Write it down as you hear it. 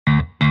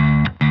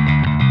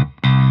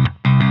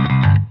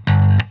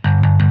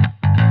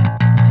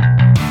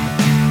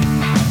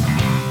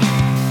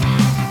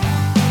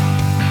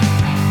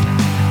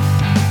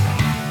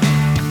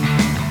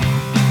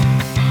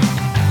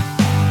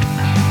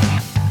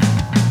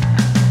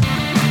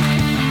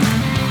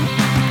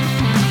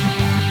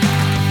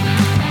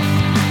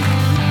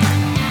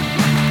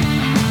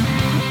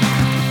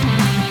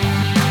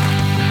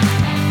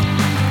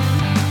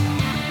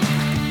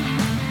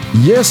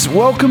Yes,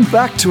 welcome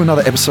back to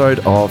another episode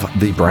of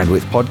the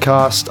Brandwidth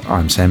podcast.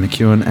 I'm Sam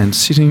McEwen, and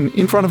sitting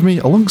in front of me,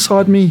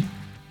 alongside me,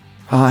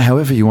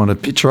 however you want to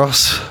picture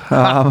us,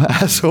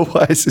 as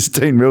always, is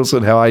Dean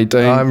Wilson. How are you,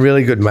 Dean? I'm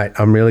really good, mate.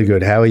 I'm really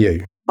good. How are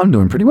you? I'm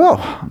doing pretty well.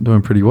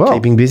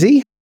 Keeping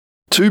busy?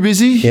 Too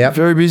busy. Yeah.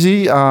 Very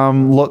busy.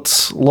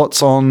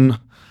 Lots on.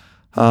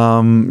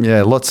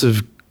 Lots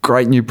of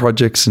great new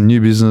projects and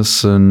new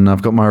business, and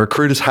I've got my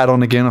recruiter's hat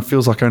on again. It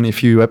feels like only a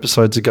few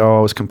episodes ago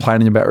I was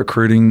complaining about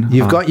recruiting.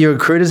 You've got your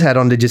recruiter's hat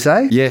on, did you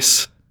say?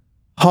 Yes.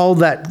 Hold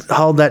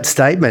that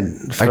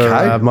statement for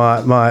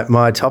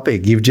my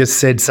topic. You've just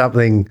said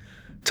something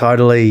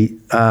totally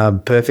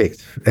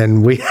perfect,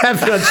 and we have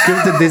not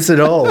scripted this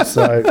at all.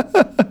 So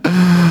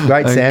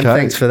great, Sam.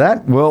 Thanks for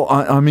that. Well,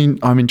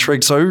 I'm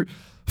intrigued. So,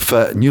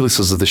 for new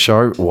listeners of the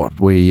show, what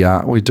we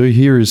do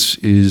here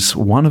is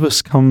one of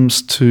us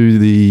comes to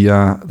the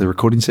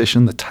recording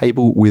session, the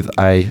table, with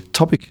a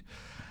topic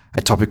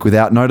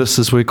without notice,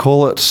 as we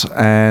call it,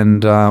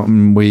 and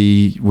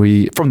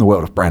we from the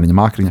world of branding and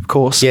marketing, of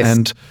course, yes.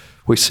 And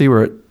we see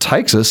where it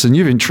takes us. And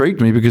you've intrigued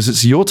me because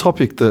it's your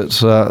topic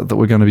that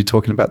we're going to be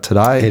talking about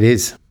today. It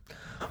is.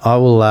 I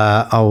will.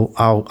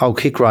 I'll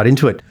kick right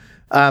into it.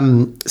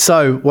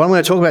 So what I'm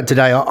going to talk about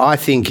today, I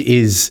think,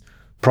 is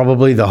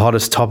probably the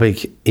hottest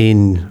topic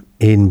in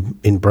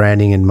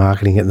branding and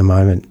marketing at the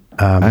moment.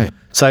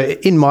 So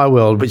in my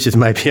world, which is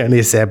maybe only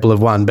a sample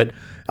of one, but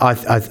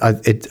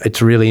it's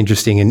really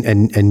interesting,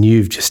 and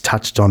you've just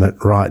touched on it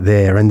right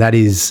there, and that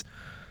is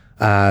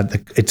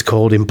it's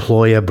called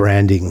employer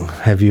branding.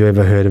 Have you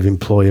ever heard of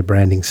employer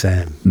branding,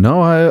 Sam? No,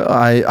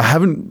 I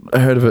haven't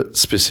heard of it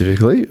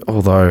specifically,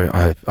 although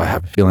I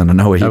have a feeling I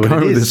know where you're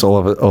going with this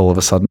all of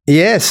a sudden.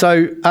 Yeah,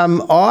 so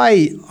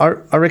I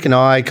reckon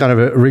I kind of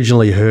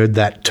originally heard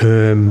that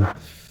term a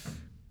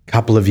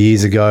couple of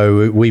years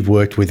ago. We've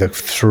worked with a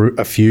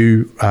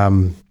few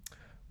kind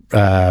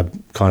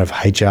of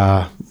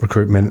HR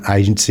recruitment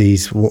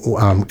agencies,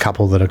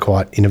 couple that are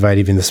quite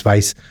innovative in the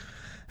space.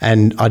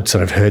 And I'd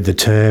sort of heard the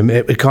term.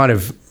 It kind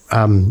of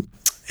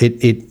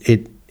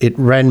it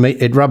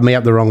rubbed me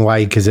up the wrong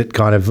way, because it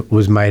kind of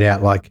was made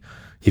out like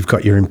you've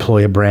got your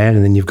employer brand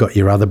and then you've got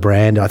your other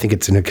brand. I think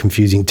it's a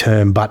confusing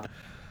term, but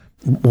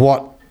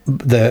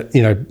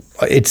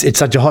it's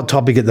such a hot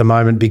topic at the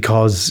moment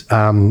because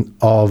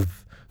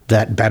of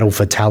that battle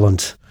for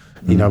talent.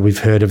 You know, we've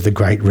heard of the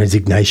Great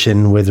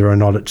Resignation, whether or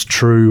not it's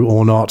true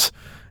or not.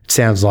 It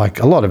sounds like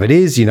a lot of it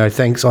is. You know,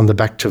 thanks on the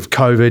back of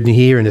COVID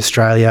here in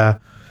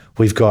Australia.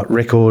 We've got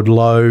record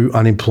low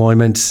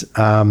unemployment.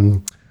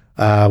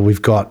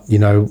 We've got,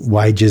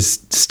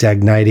 wages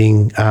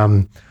stagnating.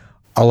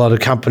 A lot of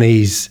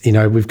companies,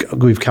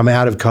 we've come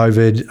out of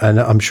COVID, and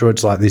I'm sure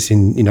it's like this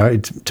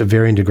to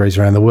varying degrees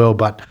around the world.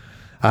 But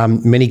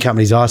many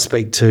companies I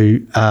speak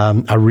to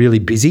are really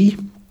busy.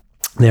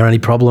 Their only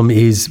problem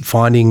is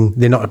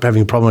they're not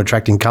having a problem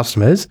attracting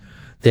customers.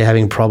 They're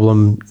having a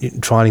problem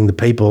finding the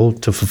people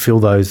to fulfill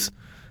those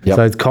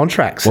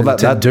contracts,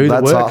 to do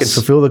the work and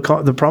fulfill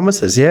the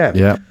promises. Yeah.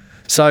 Yeah.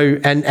 So,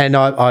 and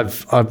I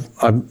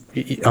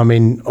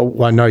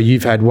know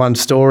you've had one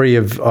story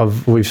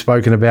of we've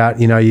spoken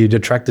about, you'd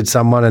attracted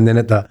someone, and then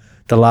at the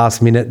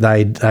last minute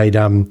they'd I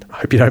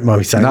hope you don't mind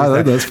me saying this.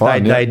 No, that's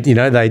fine.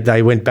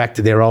 They went back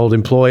to their old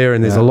employer,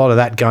 and there's a lot of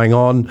that going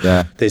on.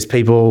 Yeah. There's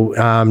people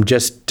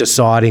just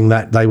deciding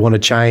that they want to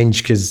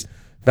change because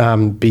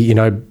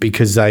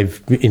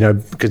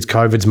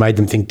COVID's made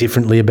them think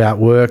differently about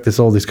work. There's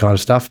all this kind of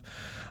stuff.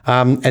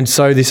 And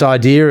so this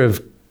idea of,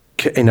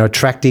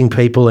 attracting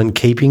people and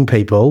keeping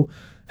people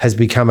has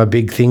become a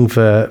big thing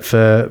for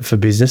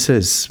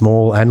businesses,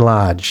 small and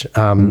large,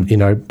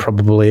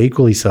 probably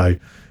equally so.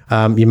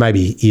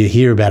 You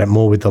hear about it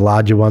more with the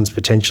larger ones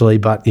potentially,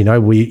 but,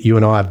 you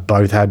and I have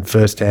both had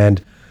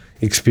firsthand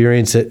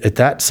experience at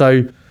that.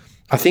 So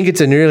I think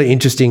it's a really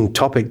interesting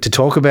topic to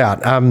talk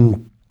about.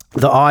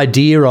 The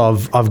idea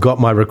of I've got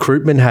my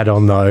recruitment hat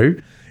on, though,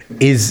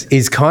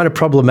 is kind of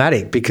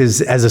problematic,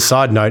 because, as a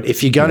side note,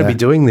 if you're going to be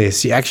doing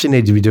this, you actually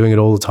need to be doing it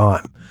all the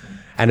time.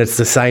 And it's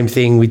the same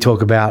thing we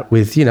talk about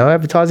with,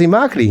 advertising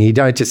marketing. You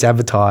don't just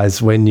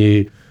advertise when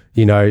you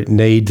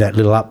need that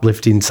little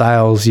uplift in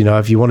sales.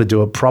 If you want to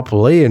do it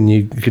properly, and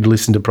you could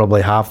listen to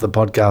probably half the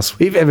podcasts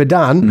we've ever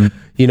done,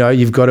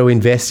 you've got to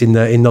invest in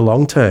the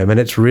long term. And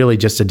it's really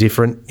just a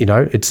different,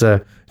 it's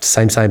a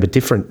same but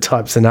different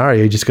type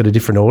scenario. You just got a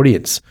different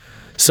audience.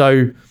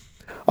 So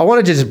I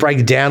wanted to just break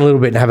it down a little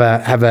bit and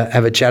have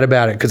a chat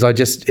about it, because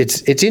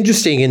it's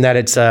interesting in that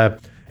it's a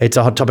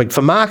hot topic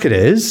for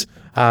marketers.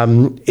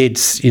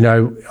 It's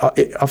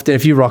often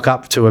if you rock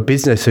up to a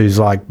business who's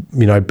like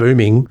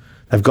booming,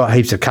 they've got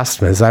heaps of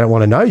customers, they don't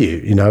want to know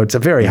you. It's a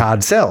very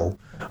hard sell.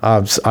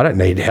 I don't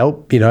need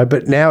help,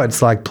 but now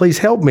it's like, please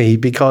help me,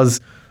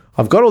 because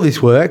I've got all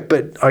this work,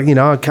 but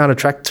I can't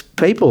attract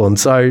people. And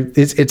so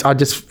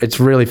it's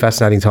really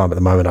fascinating time at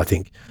the moment, I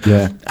think.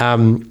 Yeah.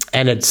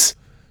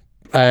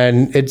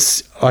 And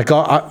it's like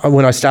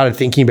when I started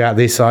thinking about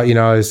this, I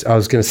was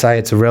going to say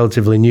it's a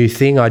relatively new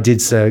thing. I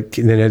did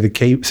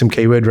some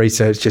keyword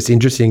research, just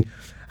interesting.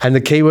 And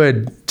the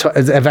keyword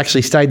have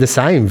actually stayed the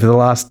same for the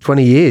last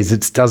 20 years.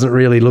 It doesn't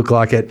really look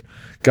like it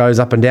goes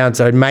up and down.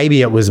 So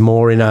maybe it was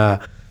more in a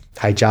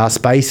HR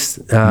space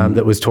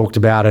that was talked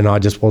about, and I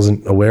just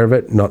wasn't aware of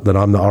it. Not that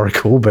I'm the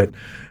oracle, but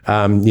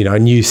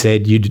and you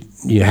said you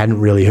hadn't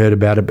really heard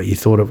about it, but you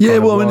thought it. Yeah,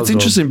 well, and it's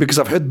interesting because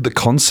I've heard the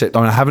concept.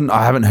 I mean,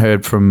 I haven't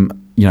heard from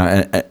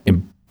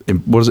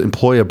what is it,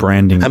 employer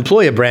branding?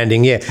 Employer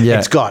branding, yeah.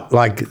 It's got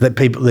like the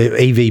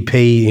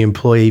EVP,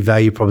 employee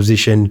value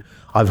proposition.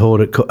 I've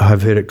heard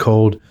it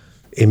called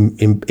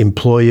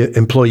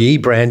employee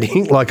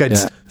branding. Like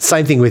it's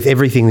same thing with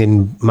everything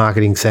in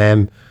marketing,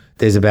 Sam.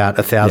 There's about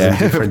 1,000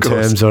 different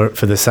terms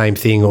for the same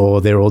thing,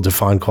 or they're all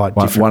defined quite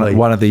differently.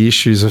 One of the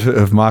issues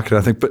of marketing,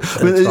 I think. But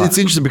it's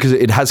interesting because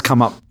it has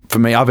come up for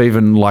me. I've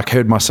even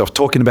heard myself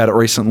talking about it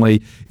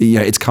recently.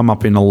 It's come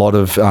up in a lot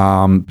of,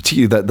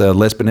 particularly the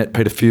Les Binet,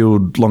 Peter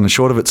Field, long and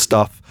short of it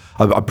stuff.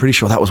 I'm pretty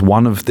sure that was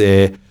one of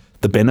the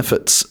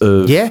benefits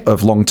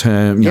of long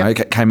term.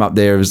 It came up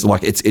there as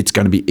like it's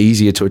going to be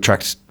easier to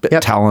attract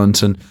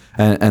talent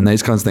and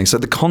these kinds of things. So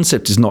the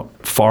concept is not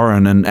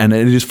foreign, and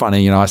it is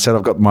funny. I said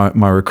I've got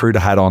my recruiter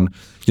hat on.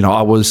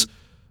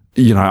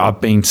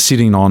 I've been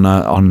sitting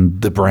on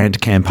the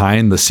brand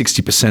campaign, the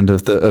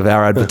 60% of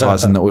our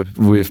advertising that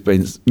we've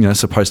been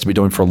supposed to be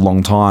doing for a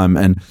long time,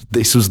 and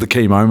this was the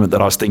key moment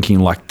that I was thinking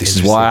like, this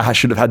is why I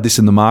should have had this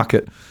in the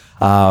market.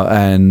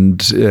 And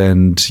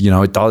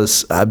it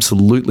does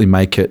absolutely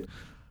make it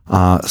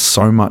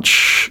so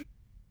much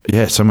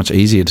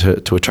easier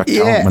to attract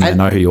talent when they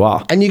know who you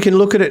are. And you can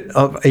look at it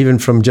even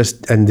from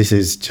and this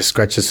is just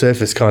scratch the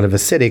surface kind of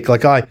aesthetic.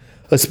 Like I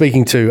was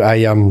speaking to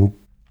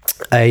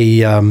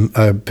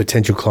a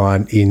potential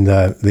client in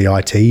the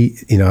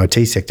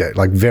IT sector,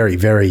 like very,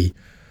 very,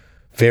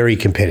 very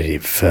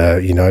competitive,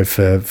 for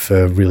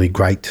really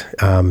great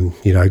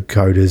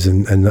coders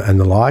and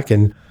the like.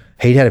 And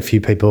he'd had a few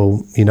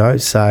people,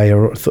 say,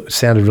 or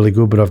sounded really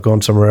good, but I've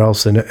gone somewhere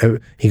else. And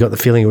he got the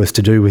feeling it was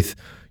to do with,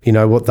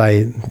 what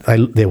their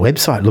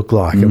website looked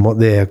like and what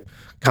their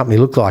company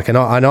looked like. And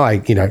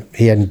I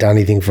he hadn't done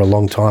anything for a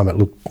long time.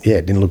 It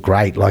didn't look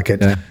great.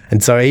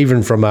 And so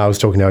even from, I was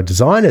talking to our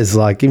designers,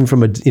 like even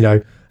from an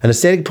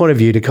aesthetic point of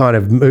view, to kind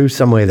of move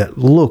somewhere that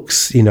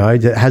looks,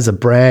 that has a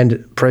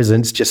brand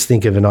presence, just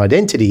think of an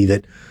identity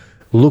that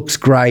looks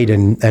great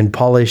and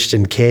polished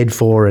and cared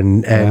for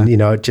and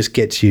it just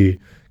gets you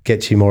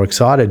more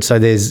excited. So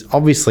there's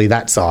obviously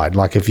that side.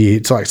 Like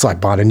it's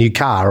like buying a new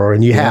car or a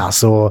new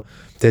house, or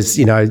there's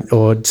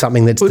or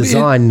something that's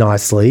designed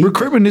nicely.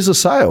 Recruitment is a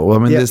sale. I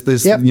mean, there's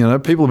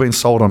people have been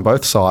sold on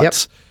both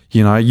sides.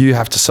 You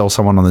have to sell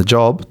someone on the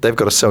job. They've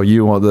got to sell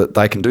you or that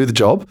they can do the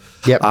job.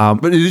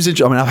 But it is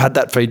interesting. I mean, I've had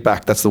that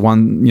feedback. That's the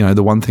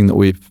one thing that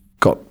we've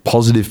got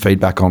positive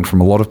feedback on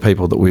from a lot of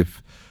people that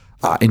we've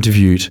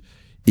interviewed.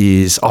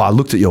 Is, I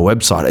looked at your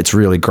website. It's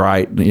really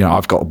great.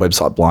 I've got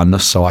website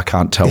blindness, so I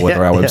can't tell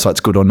whether our website's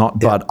good or not.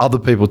 But other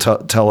people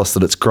tell us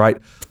that it's great.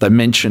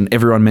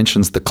 Everyone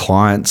mentions the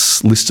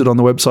clients listed on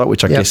the website,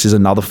 which I guess is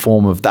another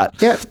form of that.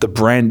 The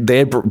brand,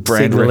 their brand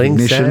signaling,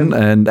 recognition,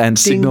 and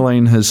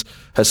signaling has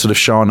sort of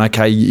shown.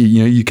 Okay,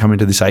 you come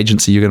into this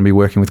agency, you're going to be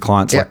working with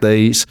clients like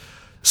these.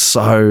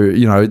 So,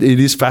 it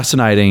is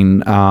fascinating,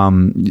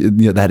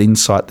 that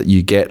insight that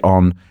you get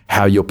on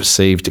how you're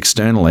perceived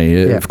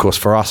externally. Of course,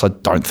 for us, I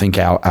don't think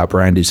our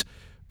brand is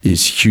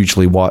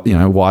hugely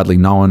widely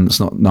known. It's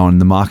not known in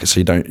the market, so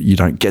you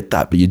don't get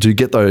that. But you do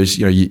get those,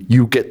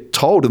 you get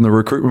told in the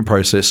recruitment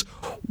process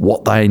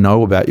what they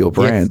know about your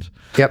brand.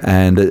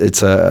 And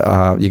it's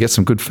you get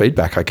some good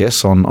feedback, I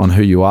guess, on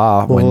who you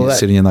are when you're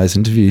sitting in those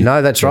interviews.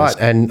 No, that's right.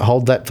 And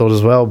hold that thought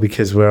as well,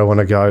 because where I want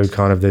to go,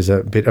 kind of, there's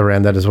a bit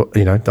around that as well.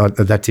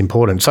 That's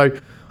important. So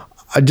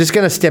I'm just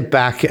going to step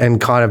back and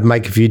kind of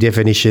make a few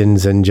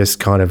definitions and just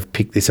kind of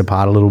pick this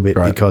apart a little bit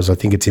because I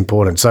think it's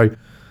important. So,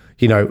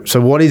 so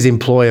what is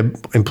employer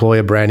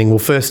branding? Well,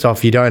 first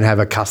off, you don't have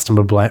a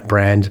customer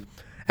brand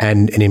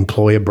and an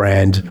employer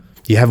brand.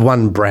 You have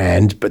one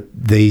brand, but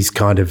these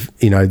kind of,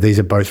 these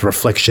are both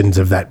reflections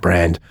of that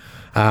brand.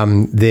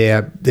 And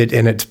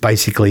it's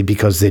basically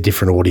because they're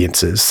different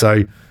audiences.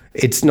 So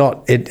it's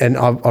not, and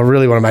I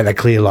really want to make that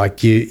clear,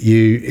 like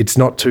it's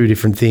not two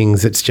different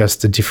things. It's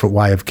just a different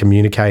way of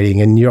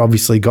communicating. And you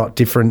obviously got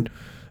different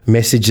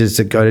messages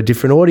that go to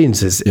different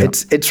audiences. Yep.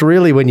 It's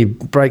really, when you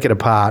break it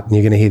apart, and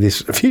you're going to hear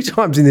this a few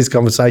times in this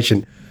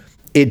conversation,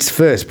 it's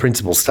first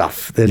principle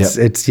stuff.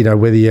 It's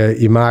whether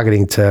you're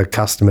marketing to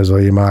customers or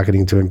you're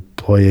marketing to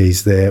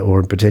employees there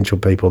or potential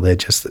people, they're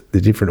just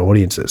the different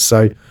audiences.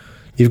 So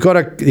you've got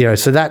to,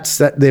 so that's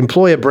that. The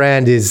employer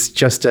brand is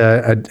just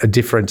a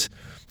different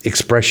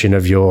expression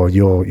of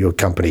your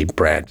company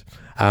brand.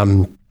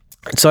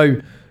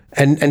 So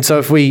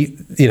if we,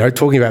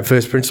 talking about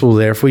first principle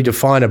there, if we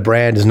define a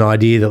brand as an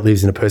idea that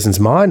lives in a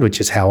person's mind,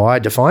 which is how I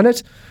define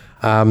it,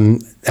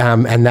 and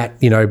that,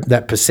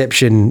 that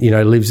perception,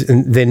 lives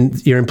in, then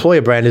your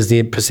employer brand is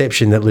the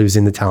perception that lives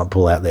in the talent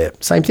pool out there.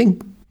 Same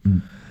thing.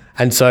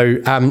 And so,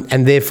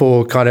 and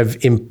therefore kind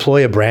of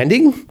employer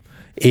branding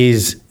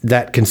is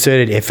that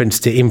concerted efforts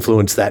to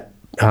influence that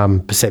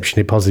perception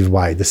in a positive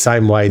way, the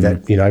same way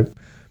that,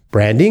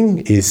 branding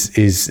is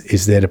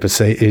there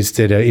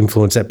to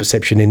influence that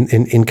perception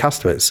in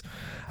customers.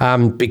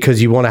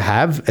 Because you want to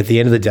have, at the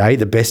end of the day,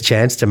 the best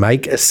chance to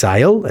make a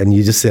sale, and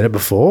you just said it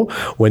before,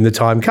 when the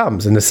time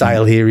comes. And the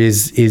sale here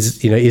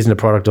isn't a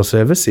product or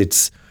service.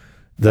 It's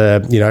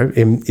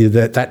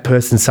that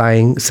person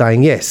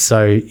saying yes.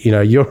 So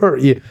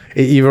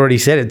you've already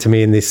said it to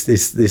me in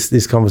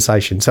this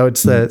conversation. So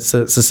it's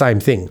the same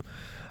thing.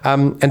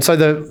 And so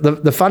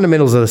the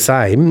fundamentals are the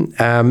same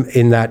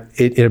in that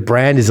a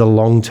brand is a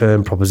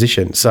long-term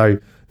proposition. So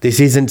this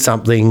isn't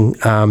something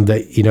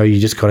that you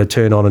just got to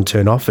turn on and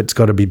turn off. It's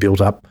got to be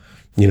built up,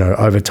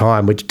 over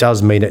time, which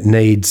does mean it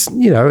needs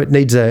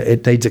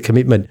a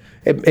commitment.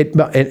 And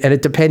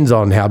it depends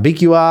on how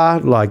big you are.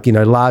 Like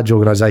large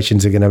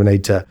organisations are going to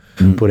need to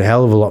put a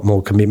hell of a lot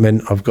more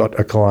commitment. I've got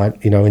a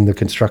client, in the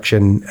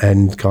construction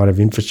and kind of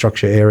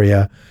infrastructure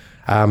area.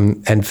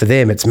 And for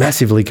them, it's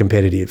massively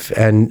competitive,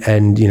 and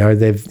they're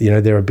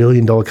 $1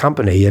 billion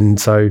company, and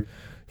so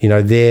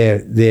they're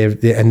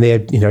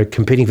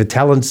competing for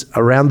talents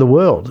around the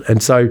world,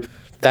 and so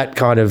that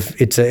kind of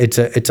it's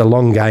a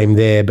long game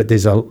there. But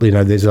there's a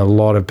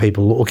lot of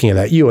people looking at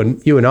that. You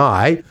and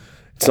I,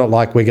 it's not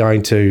like we're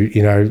going to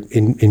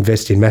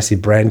invest in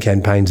massive brand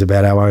campaigns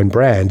about our own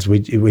brands.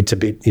 It's a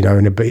bit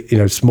in a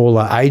bit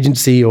smaller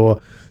agency or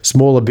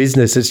smaller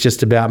business. It's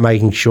just about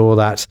making sure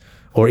that.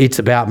 Or it's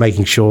about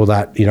making sure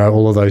that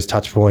all of those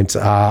touch points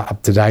are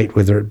up to date,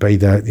 whether it be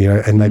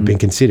and they've been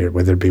considered,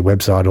 whether it be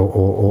website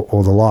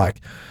or the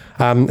like.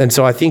 And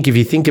so I think if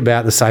you think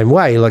about the same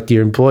way, like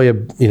your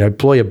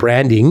employer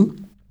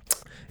branding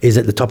is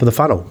at the top of the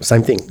funnel.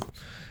 Same thing.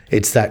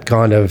 It's that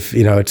kind of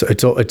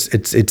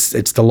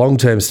it's the long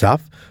term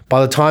stuff.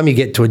 By the time you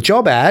get to a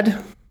job ad,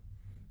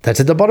 that's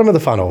at the bottom of the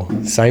funnel.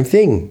 Same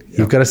thing.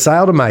 You've got a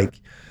sale to make.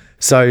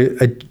 So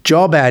a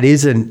job ad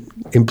isn't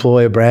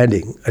employer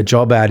branding. A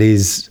job ad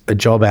is a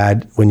job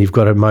ad when you've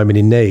got a moment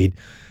in need.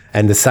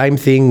 And the same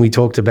thing we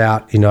talked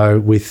about,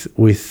 with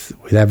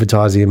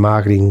advertising and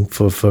marketing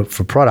for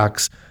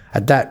products.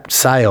 At that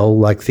sale,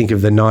 like think of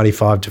the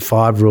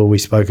 95-5 rule we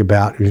spoke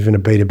about in a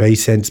B2B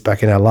sense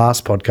back in our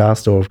last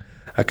podcast or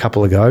a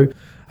couple ago.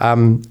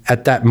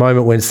 At that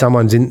moment when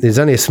someone's in, there's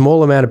only a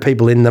small amount of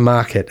people in the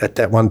market at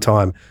that one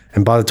time.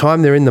 And by the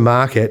time they're in the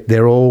market,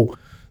 they're all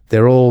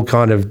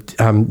kind of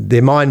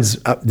their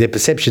minds, their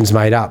perceptions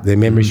made up, their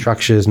memory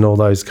structures and all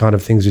those kind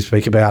of things we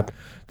speak about.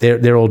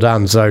 They're all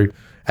done. So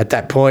at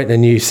that point,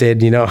 and you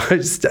said, you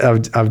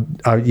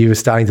were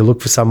starting to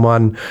look for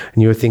someone,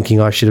 and you were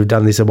thinking I should have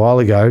done this a while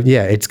ago.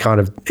 Yeah, it's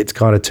kind of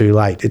too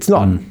late. It's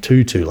not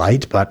too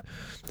late, but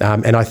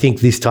and I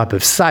think this type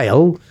of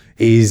sale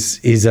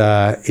is there's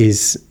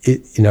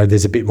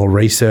a bit more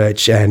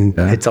research and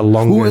it's a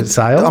longer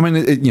sale. I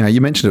mean, you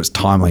mentioned it was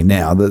timely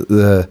now.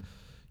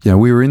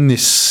 We were in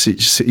this,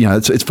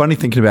 it's funny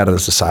thinking about it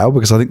as a sale,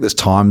 because I think there's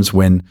times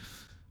when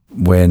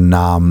maybe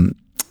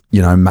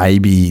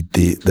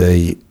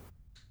the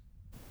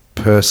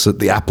person,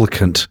 the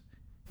applicant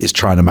is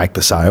trying to make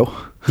the sale.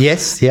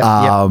 Yes.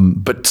 Yeah.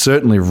 But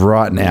certainly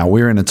right now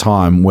we're in a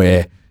time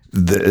where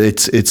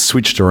it's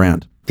switched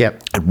around.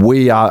 Yep. And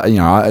we are,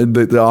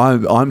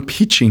 I'm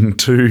pitching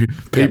to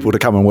people to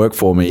come and work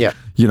for me. Yep.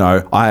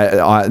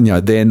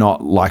 They're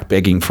not like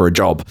begging for a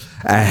job,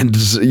 and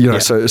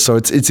so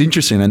it's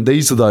interesting. And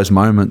these are those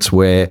moments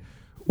where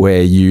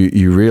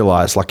you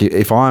realize, like,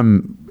 if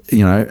I'm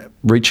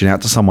reaching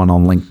out to someone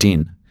on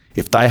LinkedIn,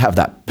 if they have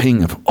that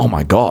ping of, oh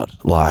my God,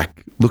 like,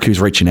 look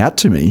who's reaching out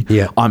to me.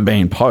 Yeah. I'm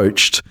being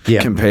poached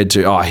compared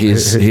to,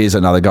 here's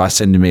another guy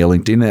sending me a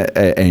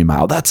LinkedIn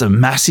email. That's a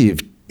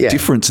massive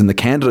difference in the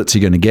candidates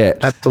you're going to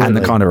get. Absolutely. And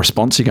the kind of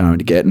response you're going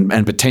to get,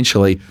 and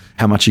potentially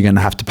how much you're going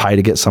to have to pay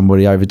to get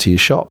somebody over to your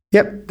shop.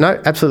 Yep.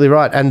 No, absolutely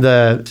right. And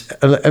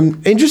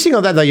interesting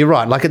on that though, you're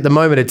right. Like at the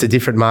moment it's a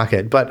different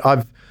market, but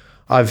I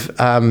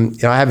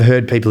have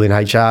heard people in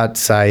HR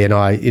say, and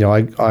I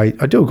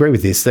do agree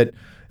with this, that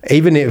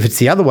even if it's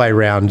the other way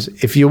around,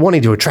 if you're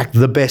wanting to attract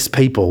the best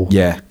people,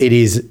 it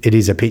is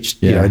a pitch.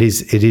 Yeah. It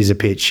is a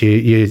pitch.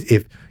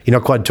 If you're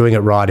not quite doing it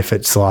right, if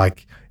it's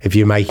like, if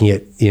you're making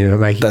it,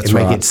 making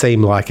it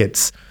seem like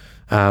it's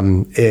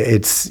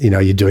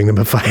you're doing them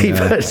a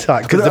favour,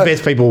 because the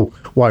best people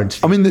won't.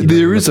 I mean,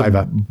 there is a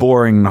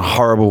boring,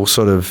 horrible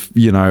sort of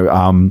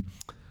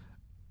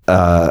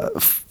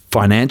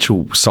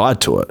financial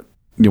side to it,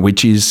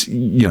 which is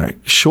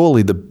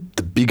surely the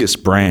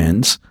biggest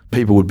brands,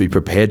 people would be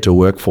prepared to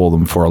work for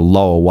them for a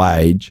lower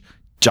wage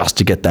just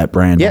to get that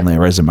brand on their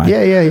resume.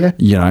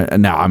 Yeah.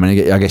 And now, I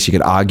mean, I guess you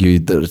could argue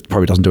that it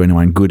probably doesn't do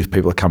anyone good if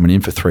people are coming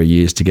in for 3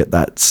 years to get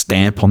that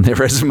stamp on their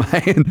resume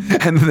and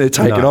then they're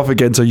taken off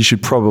again. So you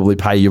should probably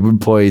pay your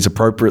employees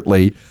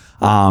appropriately.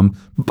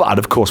 But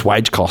of course,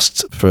 wage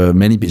costs for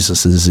many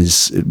businesses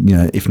is,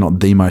 if not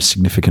the most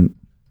significant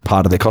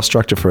part of their cost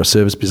structure. For a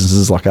service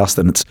businesses like us,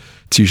 then it's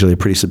usually a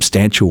pretty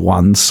substantial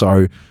one.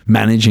 So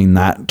managing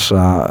that,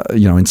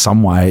 in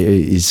some way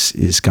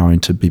is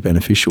going to be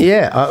beneficial.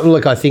 Yeah.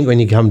 Look, I think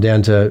when you come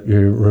down to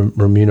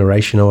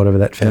remuneration or whatever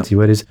that fancy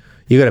word is,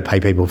 you got to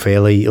pay people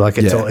fairly. Like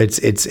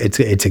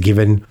it's a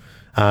given.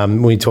 We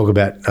we'll talk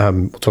about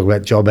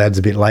job ads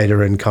a bit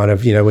later, and kind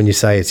of, when you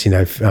say it's,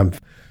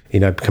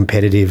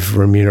 competitive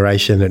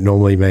remuneration, it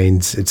normally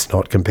means it's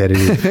not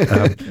competitive.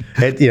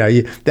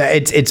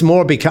 It's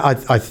more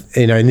because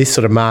in this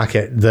sort of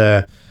market,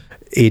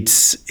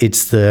 it's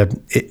things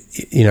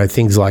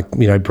like,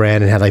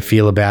 brand and how they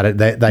feel about it.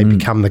 They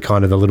become the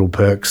kind of the little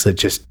perks that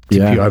just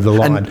tip you over the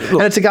line. And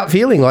it's a gut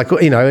feeling,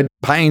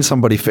 paying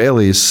somebody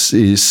fairly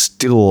is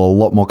still a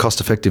lot more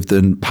cost effective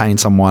than paying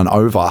someone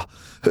over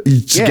to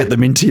get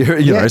them into you.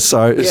 Having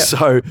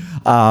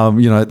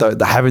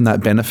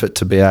that benefit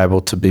to be able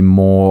to be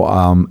more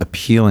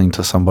appealing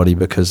to somebody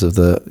because of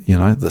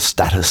the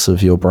status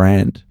of your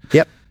brand.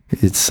 Yep,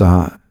 it's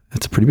a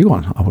pretty big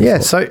one. I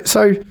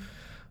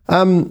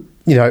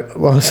I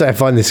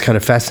find this kind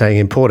of fascinating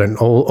and important.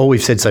 All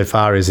we've said so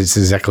far is it's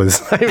exactly the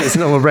same as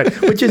normal brand,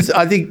 which is,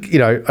 I think,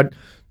 I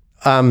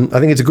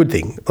think it's a good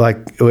thing.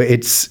 Like,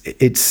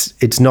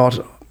 it's not,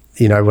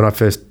 when I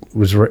first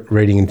was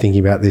reading and thinking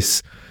about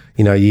this,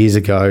 years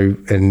ago,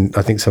 and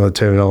I think some of the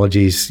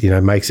terminologies,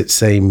 makes it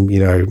seem,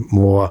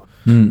 more.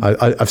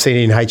 I've seen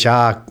it in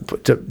HR,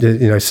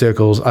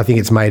 circles. I think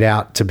it's made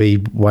out to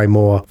be way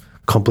more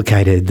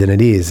complicated than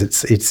it is.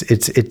 It's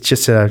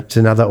just it's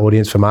another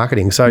audience for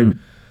marketing. So,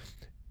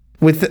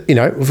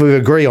 if we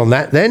agree on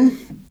that, then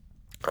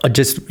I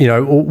just,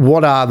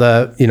 what are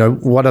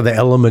the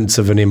elements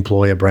of an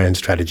employer brand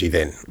strategy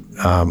then?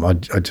 I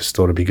just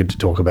thought it'd be good to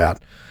talk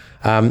about.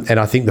 And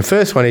I think the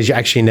first one is you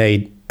actually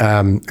need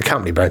a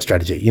company brand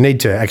strategy. You need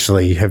to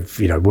actually have,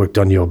 worked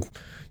on your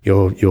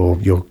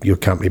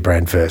company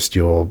brand first.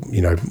 You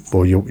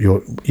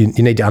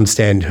need to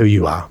understand who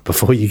you are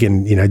before you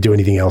can, do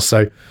anything else.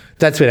 So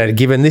that's without a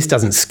given. This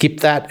doesn't skip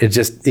that. It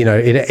just,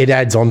 it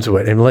adds on to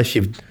it. And unless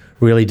you've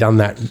really done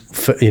that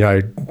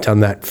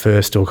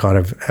first, or kind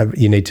of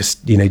you need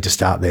to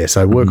start there.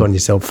 So work on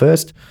yourself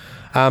first.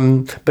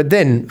 But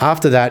then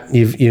after that,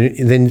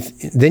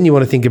 then you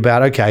want to think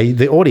about, okay,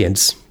 the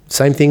audience.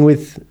 Same thing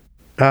with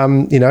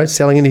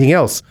selling anything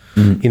else.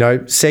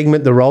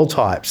 Segment the role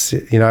types.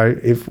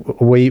 If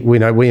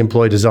we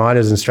employ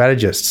designers and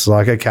strategists,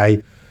 like,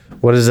 okay,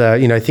 what is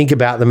think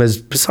about them as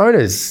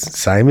personas,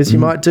 same as you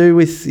might do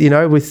with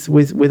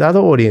with other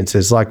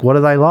audiences. Like, what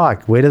are they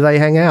like? Where do they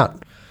hang out?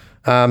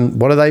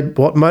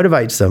 What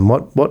motivates them?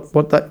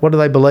 What do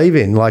they believe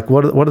in? Like,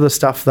 what are the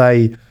stuff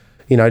they,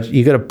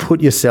 you got to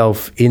put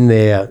yourself in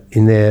their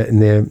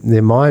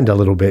mind a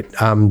little bit,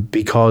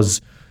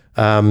 because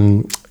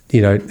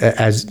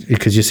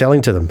because you're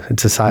selling to them.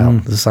 It's a sale.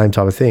 It's the same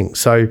type of thing.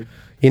 So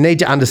you need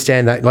to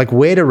understand that, like,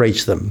 where to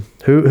reach them.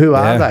 Who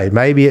are they?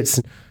 Maybe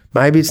it's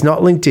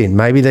not LinkedIn.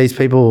 Maybe these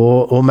people,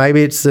 or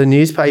maybe it's the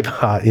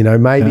newspaper.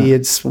 Maybe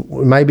it's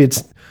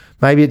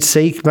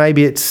Seek.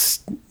 Maybe it's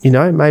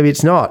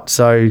not.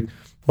 So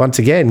once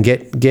again,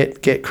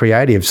 get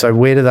creative. So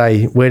where do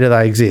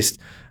they exist?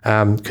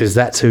 Because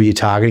that's who you're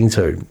targeting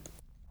to.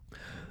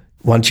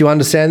 Once you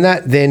understand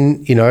that,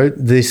 then,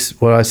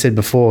 what I said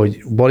before,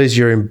 what is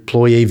your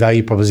employee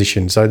value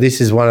proposition? So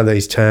this is one of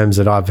these terms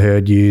that I've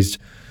heard used,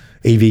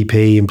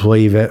 EVP,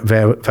 employee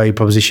value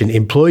proposition,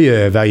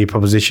 employer value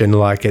proposition,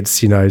 like it's,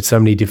 so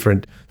many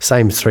different,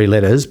 same three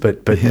letters,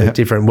 but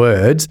different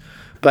words,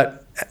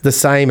 but the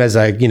same as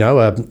a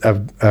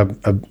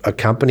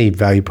company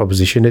value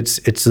proposition.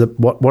 It's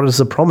what is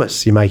the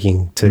promise you're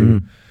making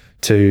to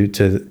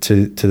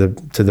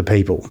the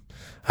people.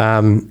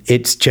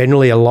 It's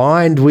generally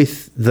aligned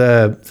with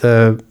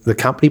the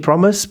company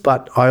promise,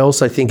 but I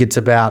also think it's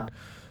about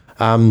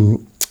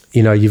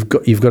you've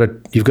got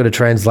to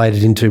translate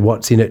it into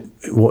what's in it.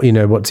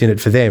 What's in it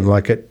for them.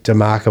 Like at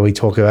DeMarca, we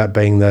talk about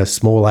being the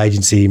small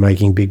agency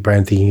making big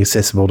brand thinking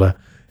accessible to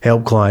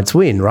help clients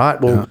win.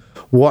 Right? Well,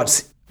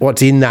 what's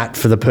in that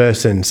for the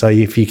person? So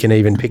if you can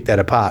even pick that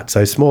apart.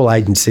 So small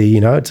agency,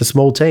 it's a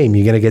small team.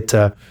 You're going to get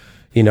to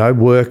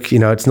work,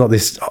 it's not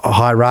this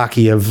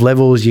hierarchy of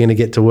levels. You're going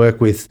to get to work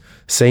with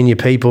senior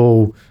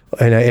people,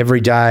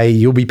 every day.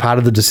 You'll be part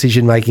of the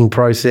decision-making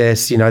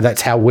process.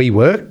 That's how we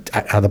work.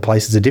 Other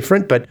places are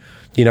different, but,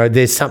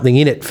 there's something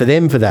in it for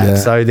them for that. Yeah.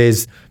 So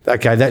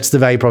that's the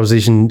value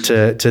proposition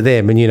to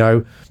them.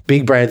 And,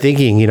 big brand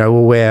thinking,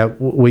 where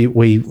we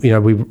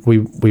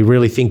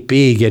really think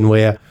big, and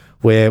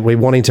we're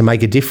wanting to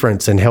make a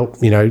difference and help,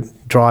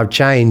 drive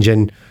change.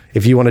 And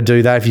if you want to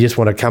do that, if you just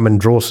want to come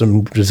and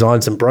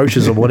design some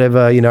brochures or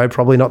whatever,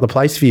 probably not the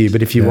place for you.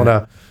 But if you want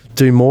to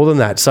do more than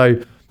that.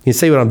 So you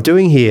see what I'm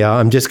doing here?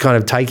 I'm just kind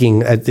of taking,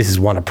 this is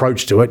one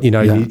approach to it.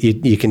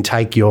 You can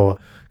take your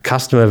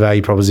customer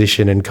value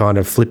proposition and kind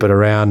of flip it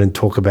around and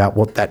talk about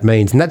what that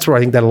means. And that's where I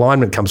think that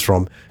alignment comes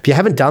from. If you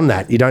haven't done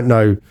that, you don't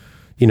know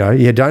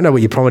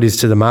what your promise is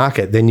to the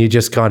market, then you're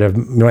just kind of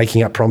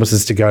making up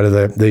promises to go to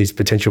these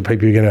potential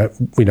people who are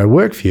going to,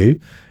 work for you.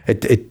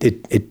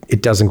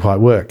 It doesn't quite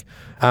work.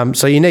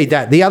 So you need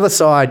that. The other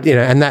side,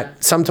 and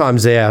that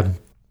sometimes I've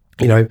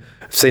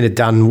seen it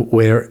done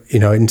where,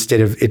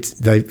 instead of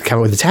they come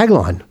up with a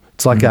tagline.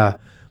 It's like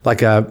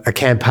a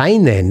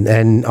campaign then.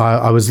 And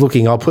I was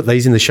looking, I'll put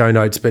these in the show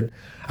notes, but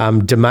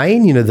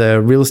Domain,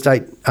 the real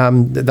estate,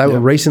 they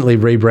were recently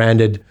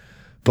rebranded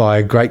by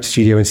a great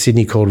studio in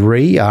Sydney called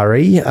RE,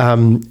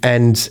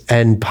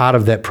 and part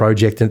of that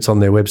project, and it's on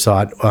their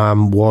website,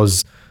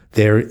 was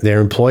their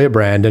employer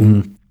brand.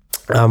 And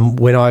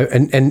when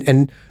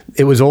and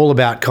it was all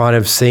about kind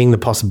of seeing the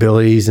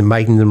possibilities and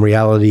making them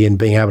reality and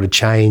being able to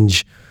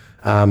change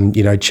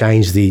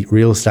the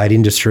real estate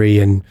industry.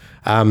 And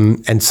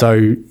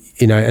so,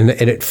 and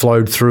it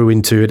flowed through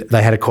into it.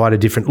 They had quite a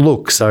different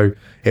look. So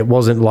it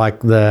wasn't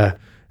like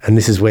and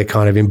this is where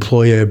kind of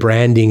employer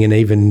branding and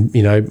even,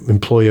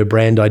 employer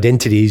brand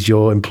identities,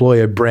 your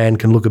employer brand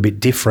can look a bit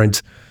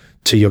different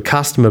to your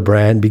customer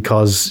brand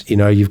because,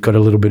 you've got a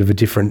little bit of a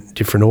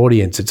different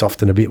audience. It's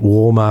often a bit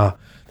warmer.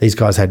 These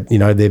guys had,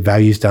 their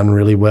values done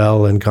really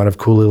well and kind of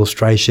cool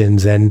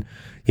illustrations, and,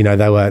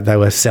 they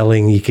were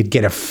selling, you could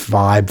get a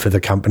vibe for the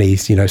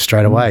companies,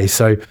 straight away.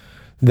 So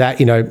that,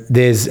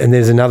 there's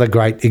another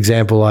great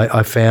example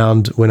I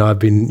found when I've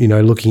been,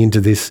 looking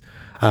into this,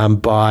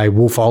 by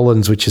Wolf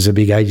Olins, which is a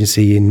big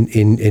agency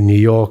in New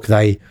York.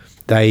 They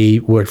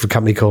work for a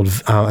company called,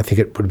 I think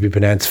it would be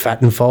pronounced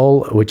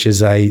Vattenfall, which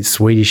is a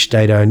Swedish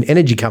state-owned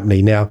energy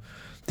company. Now,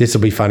 this will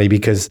be funny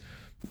because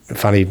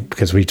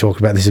we talked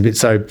about this a bit.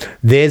 So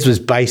theirs was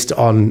based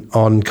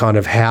on kind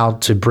of how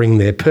to bring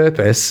their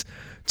purpose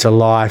to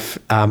life,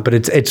 but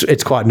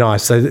it's quite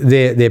nice. So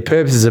their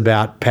purpose is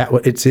about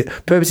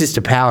purpose is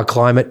to power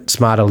climate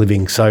smarter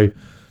living. So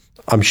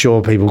I'm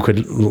sure people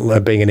could,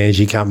 being an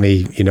energy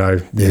company,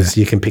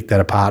 you can pick that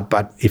apart.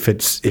 But if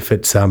it's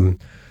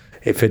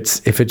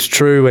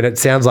true and it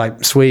sounds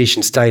like Swedish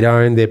and state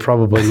owned, they're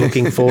probably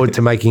looking forward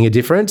to making a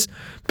difference.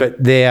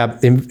 But their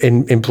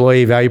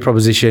employee value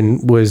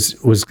proposition was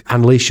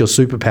unleash your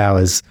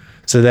superpowers.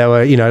 So they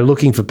were,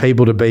 looking for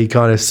people to be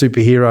kind of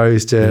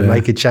superheroes to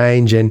make a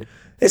change. And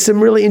there's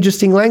some really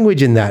interesting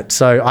language in that.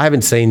 So I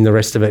haven't seen the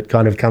rest of it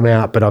kind of come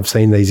out, but I've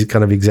seen these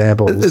kind of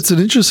examples. It's an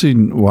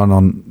interesting one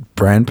on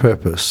brand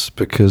purpose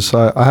because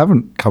I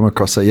haven't come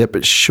across that yet,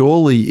 but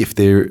surely if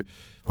there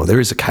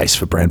is a case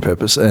for brand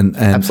purpose and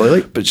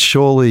absolutely, but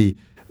surely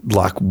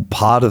like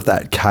part of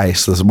that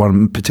case, there's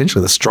one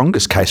potentially the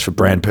strongest case for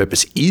brand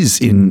purpose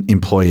is in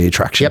employee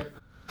attraction.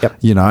 Yep.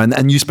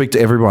 And you speak to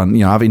everyone.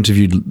 I've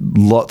interviewed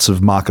lots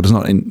of marketers,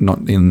 not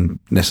in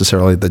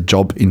necessarily the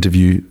job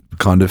interview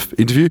kind of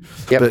interview,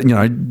 but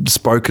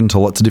spoken to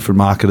lots of different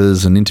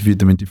marketers and interviewed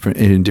them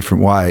in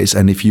different ways.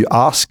 And if you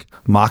ask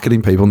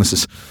marketing people, and this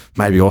is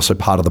maybe also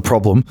part of the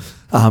problem,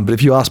 but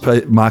if you ask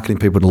marketing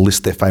people to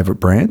list their favorite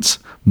brands,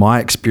 my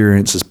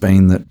experience has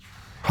been that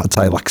I'd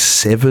say like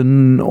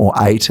 7 or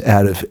 8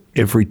 out of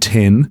every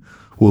 10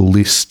 will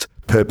list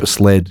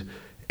purpose-led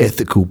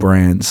ethical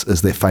brands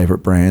as their favorite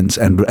brands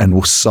and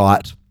will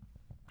cite,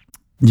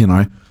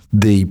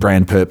 the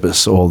brand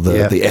purpose or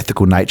the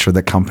ethical nature of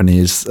the company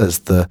as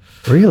the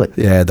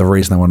the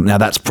reason they want it. Now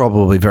that's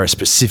probably very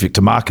specific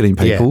to marketing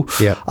people,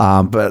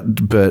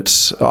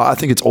 but I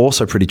think it's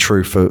also pretty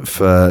true for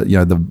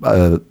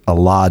a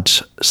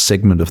large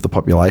segment of the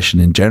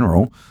population in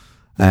general.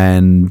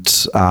 And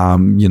that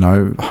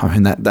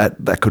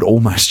could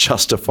almost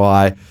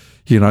justify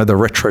the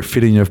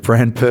retrofitting of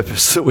brand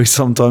purpose that we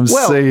sometimes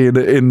see in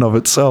and of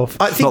itself.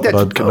 I think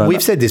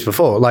we've said this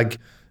before. Like,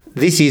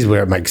 this is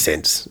where it makes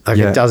sense. Like,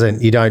 it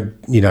doesn't. We don't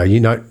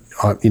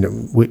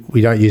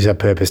use our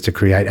purpose to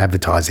create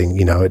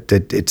advertising. But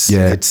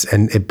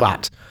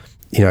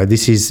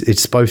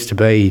it's supposed to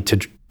be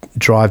to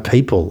drive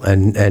people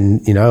and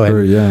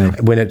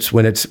when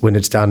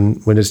it's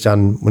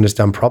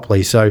done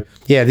properly. So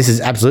this is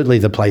absolutely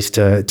the place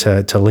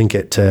to link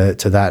it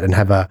to that and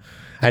have a.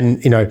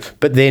 And,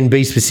 but then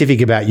be specific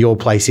about your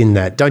place in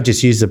that. Don't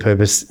just use the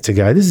purpose to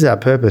go, this is our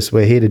purpose,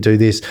 we're here to do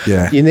this.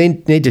 Yeah. You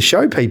then need to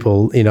show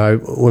people,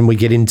 when we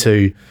get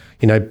into,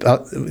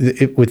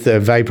 with the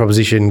value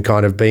proposition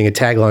kind of being a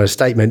tagline, a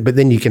statement, but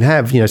then you can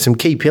have, some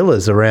key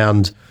pillars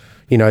around,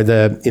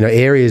 the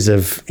areas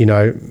of,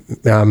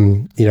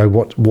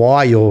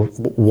 why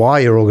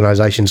your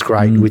organisation's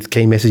great with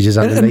key messages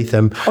underneath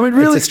them. I mean,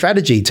 really, it's a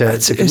strategy to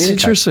communicate. It's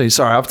interesting.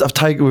 Sorry, I've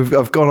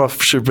gone off,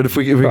 but if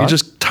we could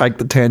just take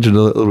the tangent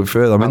a little bit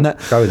further. I mean,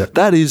 go with it.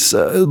 That is,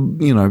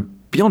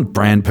 beyond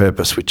brand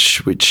purpose,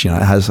 which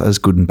has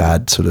good and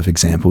bad sort of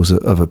examples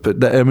of it.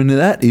 But I mean,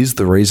 that is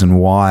the reason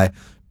why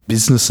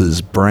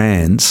businesses,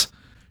 brands,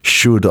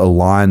 should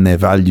align their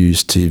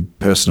values to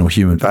personal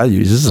human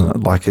values, isn't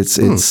it? Like it's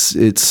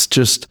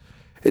just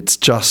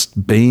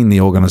being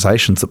the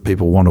organisations that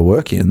people want to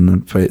work in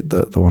and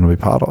that they want to be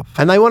part of,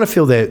 and they want to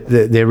feel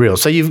they're real.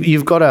 So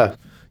you've got to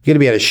be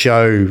able to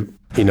show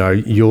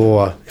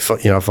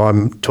if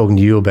I'm talking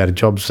to you about a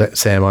job,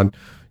 Sam,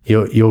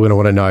 you're going to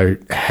want to know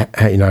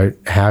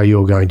how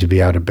you're going to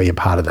be able to be a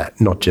part of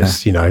that, not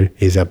just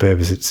here's our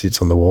purpose, it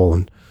sits on the wall,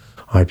 and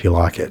I hope you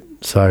like it.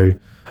 So.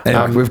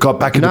 Anyway, we've got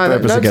back into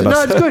purpose again.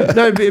 No, it's good.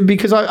 No,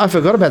 because I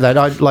forgot about that.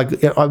 I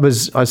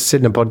said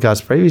in a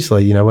podcast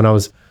previously, when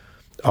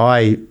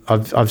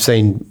I've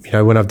seen,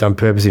 when I've done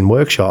purpose in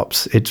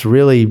workshops, it's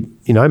really,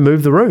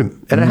 moved the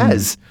room, and it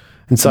has.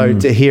 And so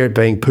to hear it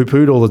being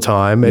poo-pooed all the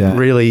time, it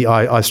really,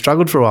 I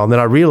struggled for a while, and then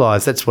I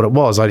realised that's what it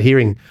was. I'd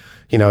hearing,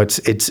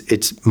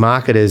 it's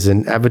marketers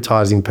and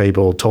advertising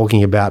people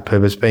talking about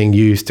purpose being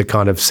used to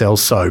kind of sell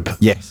soap.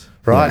 Yes.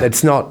 Right. Yeah.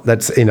 It's not,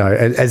 that's,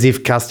 as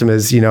if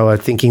customers, are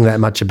thinking that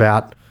much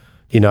about,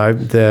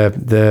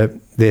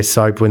 their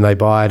soap when they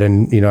buy it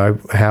and,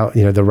 how,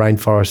 the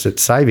rainforest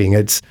it's saving.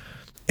 It's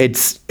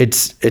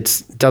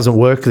doesn't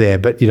work there.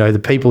 But,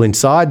 the people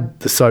inside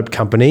the soap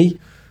company,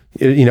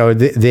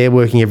 they're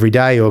working every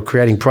day or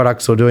creating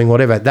products or doing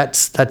whatever.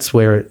 That's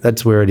where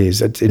it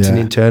is. It's an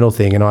internal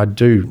thing. And I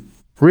do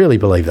really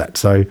believe that.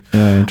 So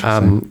that's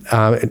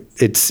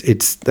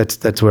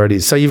where it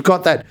is. So you've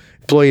got that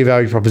employee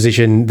value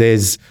proposition.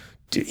 There's,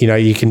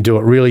 you can do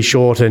it really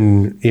short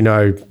and,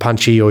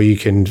 punchy, or you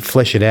can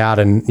flesh it out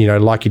and,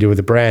 like you do with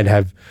a brand,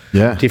 have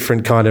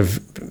different kind of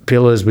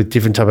pillars with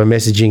different type of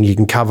messaging. You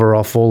can cover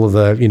off all of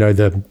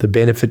the, the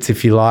benefits,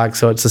 if you like.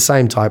 So it's the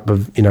same type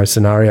of,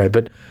 scenario,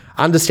 but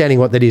understanding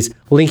what that is,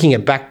 linking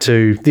it back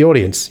to the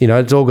audience,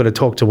 it's all got to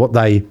talk to what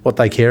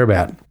they care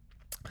about.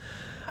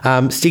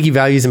 Sticky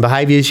values and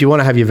behaviours. You want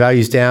to have your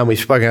values down. We've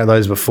spoken about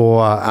those before.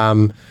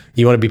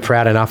 You want to be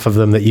proud enough of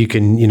them that you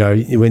can,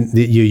 when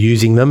you're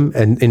using them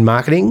in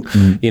marketing,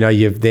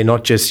 they're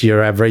not just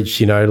your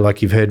average,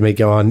 like you've heard me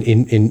go on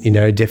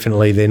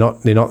definitely they're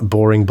not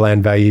boring,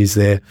 bland values.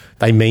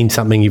 They mean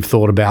something. You've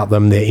thought about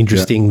them. They're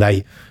interesting.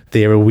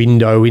 They're a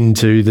window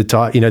into the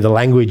type, the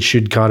language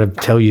should kind of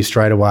tell you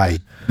straight away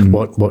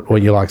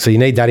what you like. So you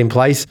need that in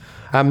place.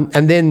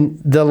 And then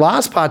the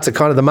last part's are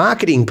kind of the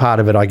marketing part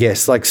of it, I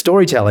guess, like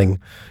storytelling,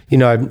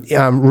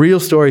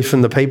 real stories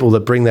from the people that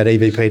bring that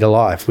EVP to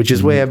life, which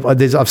is where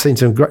I've seen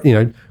some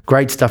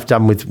great stuff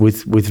done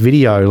with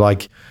video.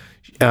 Like,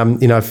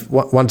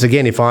 once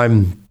again, if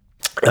I'm,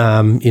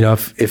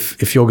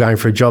 if you're going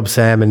for a job,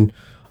 Sam, and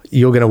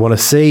you're going to want to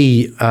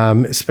see,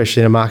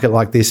 especially in a market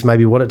like this,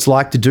 maybe what it's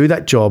like to do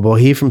that job, or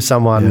hear from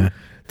someone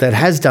that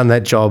has done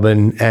that job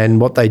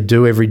and what they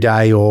do every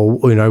day, or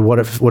what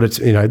it's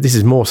this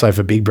is more so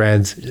for big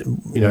brands,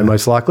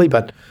 most likely,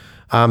 but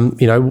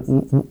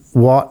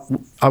what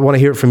I want to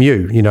hear it from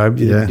you.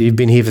 You've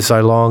been here for so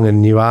long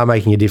and you are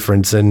making a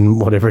difference, and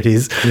whatever it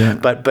is.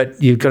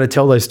 But you've got to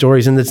tell those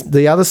stories, and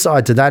the other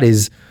side to that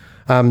is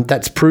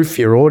that's proof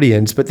for your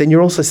audience, but then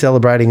you're also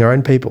celebrating your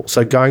own people.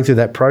 So going through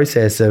that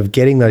process of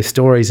getting those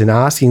stories and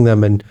asking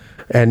them and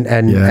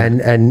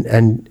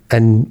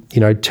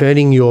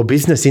turning your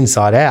business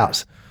inside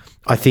out,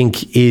 I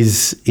think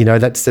is,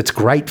 that's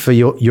great for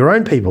your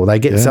own people. They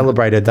get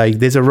celebrated.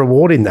 There's a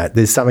reward in that.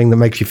 There's something that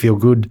makes you feel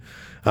good.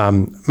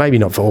 Maybe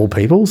not for all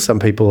people. Some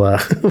people are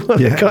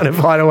kind of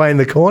hide away in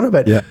the corner,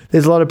 but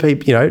there's a lot of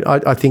people,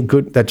 I think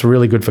that's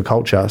really good for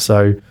culture.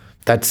 So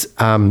that's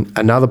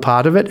another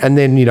part of it. And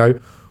then,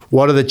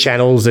 what are the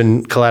channels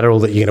and collateral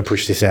that you're going to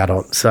push this out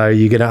on? So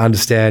you're going to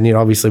understand,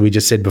 obviously we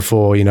just said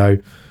before,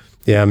 things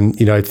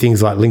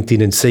like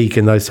LinkedIn and Seek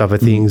and those type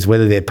of things,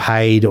 whether they're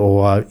paid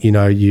or,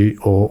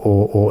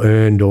 or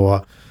earned,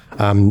 or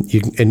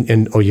you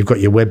can, or you've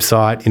got your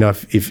website,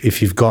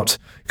 if you've got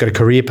a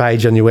career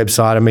page on your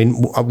website. I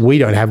mean, we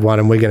don't have one,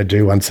 and we're going to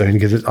do one soon,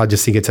 because I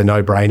just think it's a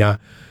no-brainer.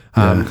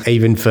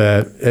 Even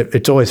for,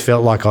 it's always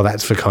felt like,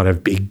 that's for kind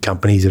of big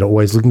companies that are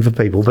always looking for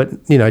people. But,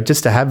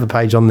 just to have a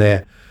page on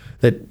there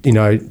that,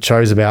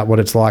 shows about what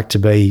it's like to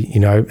be,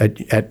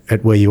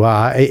 at where you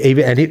are,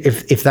 even, and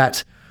if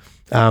that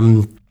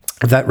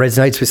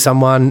resonates with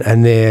someone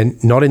and they're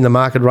not in the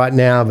market right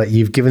now, but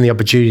you've given the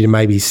opportunity to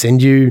maybe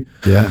send you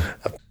a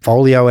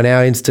folio in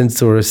our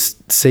instance, or a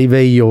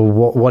CV or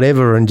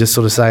whatever, and just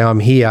sort of say, I'm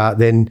here,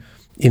 then,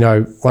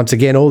 once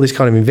again, all this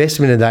kind of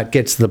investment in that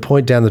gets to the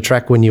point down the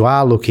track when you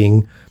are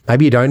looking,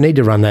 maybe you don't need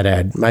to run that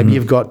ad. Maybe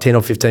you've got 10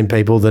 or 15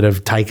 people that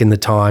have taken the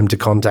time to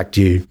contact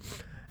you,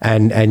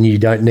 and you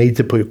don't need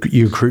to put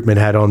your recruitment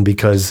hat on,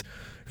 because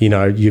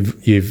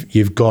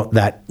you've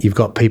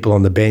got people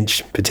on the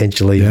bench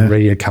potentially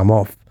ready to come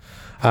off.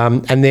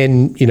 And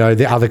then,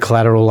 the other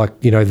collateral, like,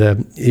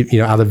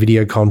 other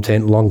video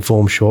content, long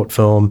form, short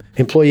form,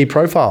 employee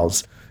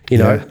profiles,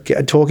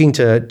 talking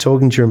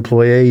to your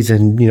employees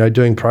and,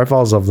 doing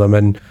profiles of them,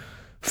 and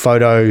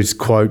photos,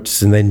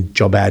 quotes, and then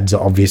job ads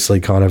are obviously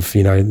kind of,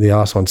 the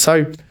last one.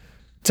 So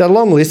it's a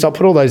long list. I'll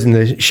put all those in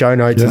the show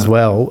notes as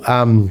well.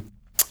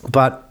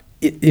 But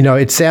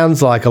it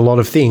sounds like a lot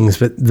of things,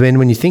 but then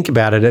when you think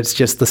about it, it's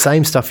just the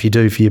same stuff you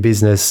do for your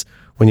business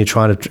when you're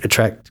trying to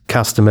attract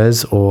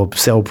customers or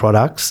sell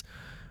products,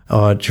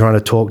 or trying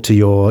to talk to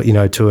your,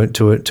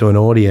 to an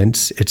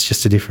audience. It's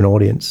just a different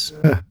audience.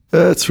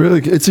 It's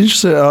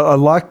interesting. I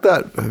like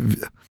that.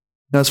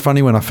 It's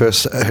funny, when I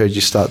first heard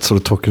you start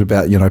sort of talking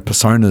about,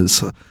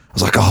 personas, I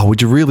was like, oh,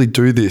 would you really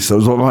do this? That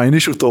was what my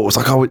initial thought was,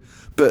 like, oh,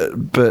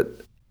 but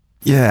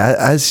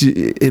yeah,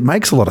 it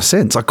makes a lot of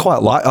sense. I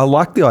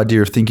like the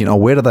idea of thinking, oh,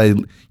 where do they,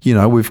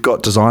 we've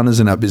got designers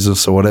in our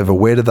business or whatever,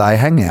 where do they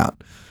hang out?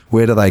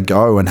 Where do they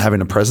go, and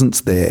having a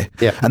presence there?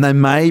 Yeah. And they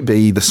may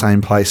be the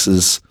same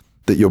places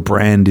that your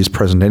brand is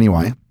present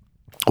anyway,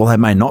 or they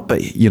may not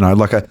be, I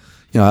love,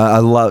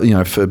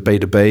 for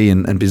B2B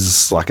and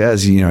business like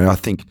ours, I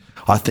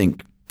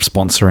think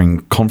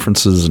sponsoring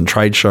conferences and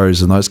trade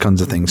shows and those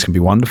kinds of things can be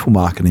wonderful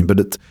marketing, but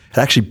it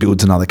actually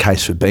builds another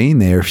case for being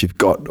there if you've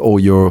got all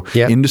your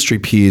industry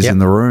peers in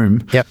the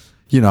room.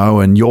 You know,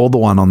 and you're the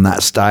one on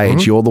that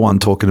stage. You're the one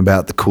talking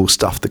about the cool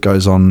stuff that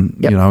goes on,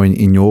 you know,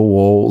 in your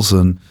walls,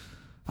 and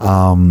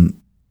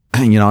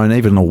you know, and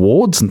even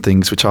awards and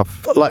things, which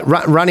I've like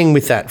running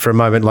with that for a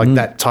moment, like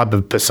that type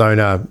of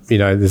persona. You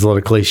know, there's a lot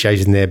of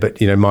cliches in there, but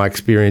you know, my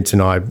experience,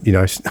 and I, you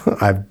know,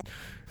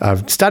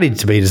 I've studied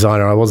to be a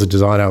designer. I was a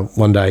designer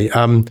one day.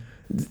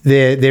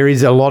 There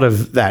is a lot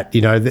of that.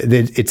 You know,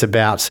 it's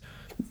about,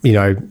 you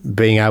know,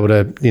 being able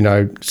to, you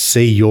know,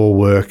 see your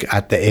work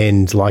at the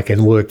end, like,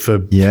 and work for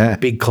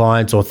big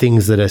clients or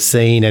things that are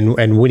seen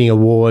and winning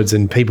awards,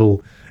 and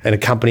people, and a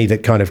company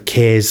that kind of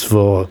cares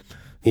for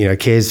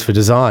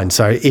design.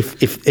 So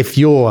if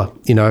you're,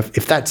 you know,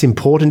 if that's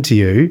important to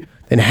you,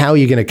 then how are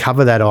you going to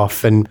cover that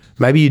off? And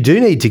maybe you do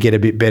need to get a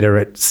bit better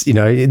at, you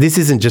know, this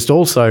isn't just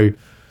also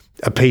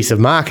a piece of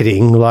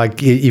marketing.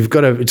 Like it's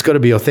got to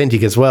be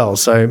authentic as well.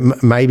 So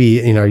maybe,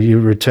 you know,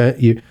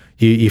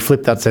 you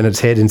flip that on its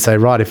head and say,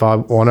 right, if I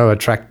want to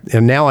attract,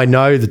 and now I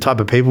know the type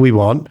of people we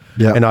want,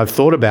 and I've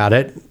thought about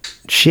it,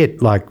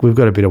 shit, like we've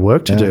got a bit of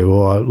work to do,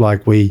 or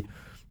like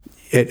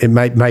it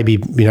may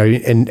be, you know,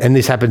 and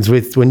this happens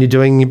with when you're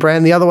doing your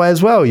brand the other way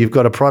as well. You've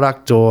got a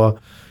product or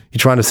you're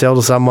trying to sell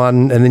to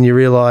someone, and then you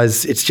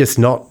realize it's just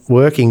not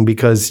working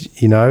because,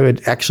 you know,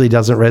 it actually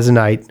doesn't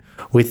resonate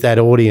with that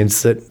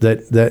audience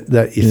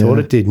that you thought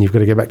it did, and you've got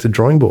to go back to the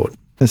drawing board.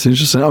 That's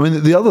interesting. I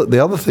mean, the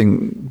other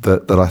thing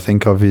that I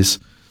think of is,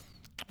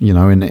 you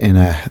know, in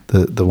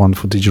the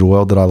wonderful digital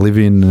world that I live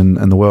in,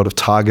 and the world of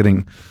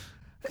targeting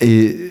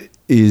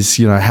is,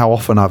 you know, how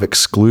often I've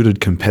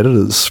excluded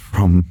competitors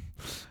from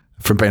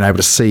being able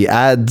to see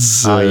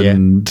ads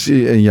and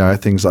you know,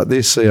 things like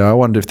this. You know, I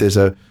wonder if there's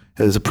a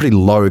pretty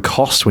low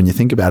cost when you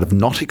think about it of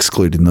not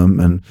excluding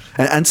them,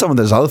 and some of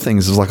those other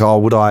things is like, oh,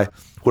 would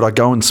I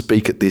go and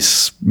speak at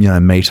this, you know,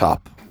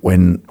 meetup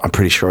when I'm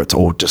pretty sure it's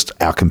all just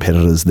our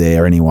competitors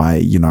there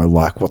anyway? You know,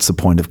 like what's the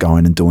point of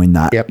going and doing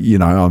that? You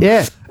know,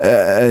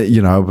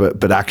 you know,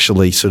 but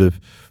actually sort of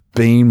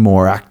being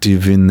more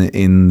active in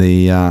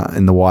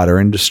the wider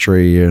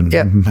industry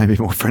and maybe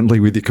more friendly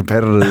with your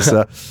competitors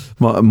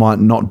might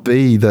not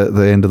be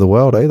the end of the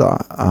world either.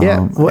 I've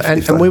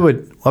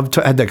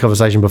had that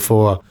conversation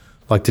before,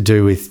 like to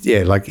do with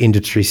like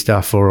industry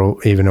stuff or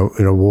even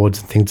awards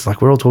and things.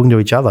 Like we're all talking to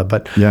each other,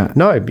 but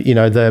no, you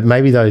know,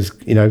 maybe those,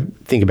 you know,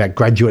 think about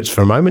graduates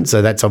for a moment.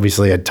 So that's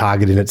obviously a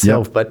target in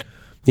itself, but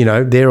you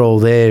know, they're all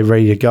there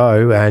ready to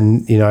go.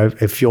 And, you know,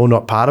 if you're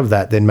not part of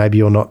that, then maybe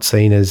you're not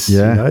seen as, you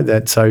know,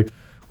 that. So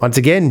once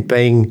again,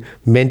 being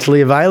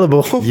mentally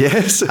available.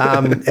 Yes.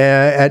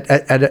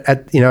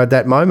 at you know, at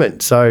that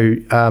moment. So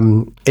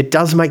it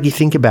does make you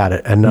think about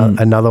it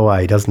another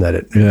way, doesn't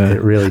it?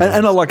 It really does.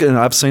 And I like it. And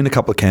I've seen a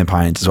couple of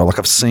campaigns as well. Like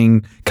I've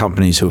seen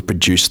companies who have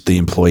produced the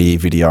employee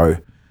video,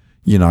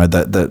 you know,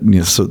 that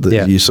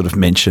you sort of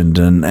mentioned,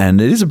 and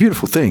it is a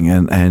beautiful thing.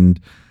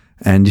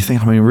 And you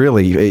think, I mean,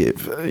 really,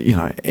 you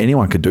know,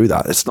 anyone could do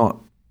that. It's not,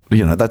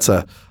 you know, that's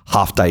a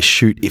half-day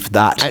shoot, if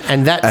that.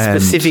 And that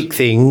specific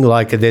thing,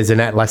 like there's an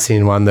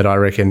Atlassian one that I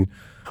reckon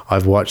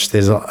I've watched.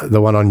 There's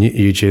the one on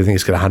YouTube, I think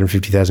it's got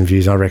 150,000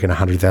 views. I reckon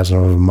 100,000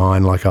 of them are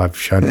mine. Like I've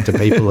shown it to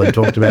people and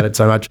talked about it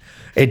so much.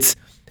 It's,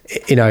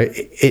 you know,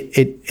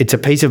 it's a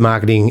piece of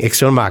marketing,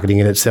 external marketing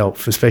in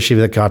itself, especially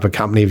with that type of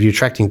company. If you're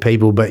attracting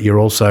people, but you're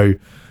also,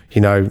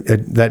 you know,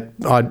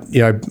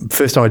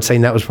 first time I'd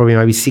seen that was probably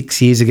maybe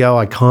 6 years ago.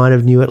 I kind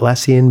of knew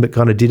Atlassian, but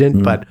kind of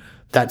didn't. But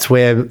that's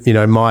where, you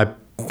know, my,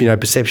 you know,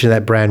 perception of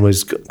that brand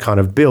was kind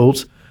of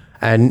built.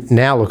 And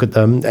now look at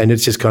them, and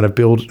it's just kind of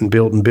built.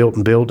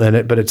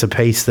 But it's a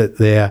piece that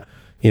they're,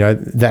 you know,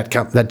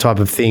 that type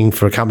of thing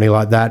for a company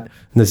like that.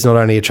 And it's not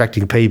only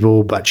attracting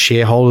people, but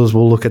shareholders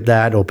will look at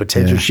that, or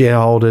potential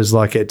shareholders.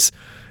 Like it's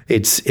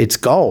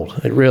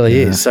gold. It really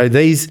is. So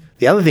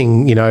the other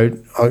thing, you know,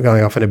 I'm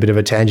going off on a bit of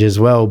a tangent as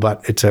well,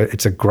 but it's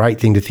a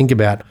great thing to think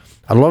about.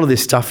 A lot of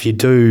this stuff you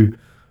do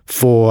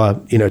for,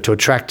 you know, to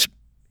attract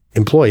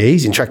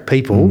employees, attract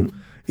people,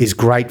 is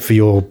great for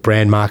your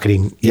brand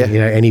marketing. You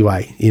know,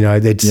 anyway, you know,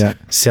 that's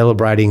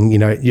celebrating. You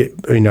know,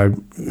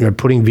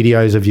 putting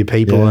videos of your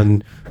people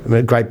and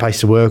a great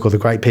place to work, or the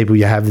great people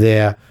you have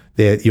there.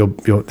 That's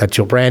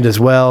your brand as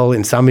well.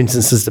 In some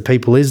instances, the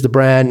people is the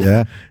brand.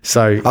 Yeah.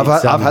 So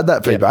I've had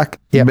that feedback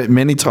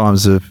many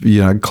times of,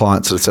 you know,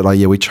 clients that said, "Oh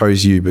yeah, we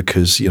chose you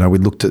because, you know, we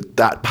looked at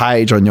that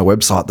page on your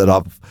website that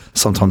I've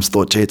sometimes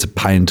thought, gee, it's a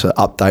pain to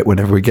update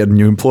whenever we get a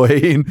new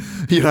employee in.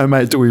 You know,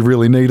 mate, do we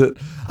really need it?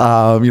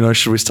 You know,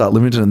 should we start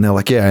limited?" And they're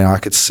like, "Yeah, I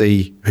could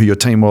see who your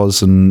team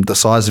was and the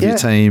size of your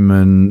team,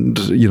 and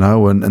you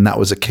know, and that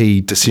was a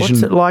key decision."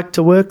 What's it like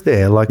to work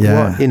there? Like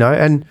what, you know,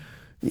 and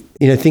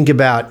you know, think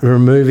about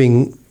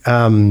removing,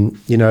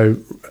 you know,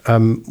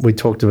 we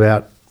talked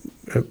about,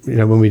 you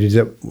know, when we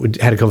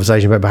had a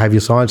conversation about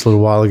behavioural science a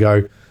little while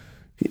ago,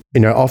 you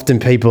know, often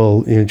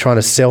people, you know, trying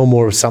to sell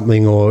more of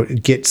something or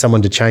get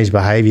someone to change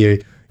behaviour,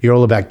 you're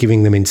all about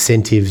giving them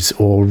incentives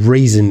or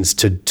reasons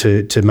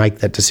to make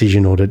that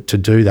decision or to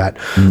do that.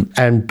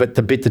 But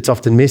the bit that's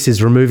often missed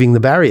is removing the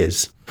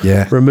barriers.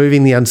 Yeah.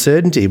 Removing the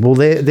uncertainty. Well,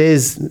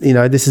 there's,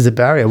 this is a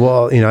barrier.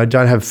 Well,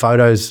 don't have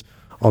photos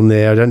on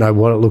there. I don't know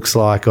what it looks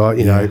like. Or,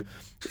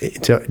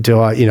 do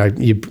I,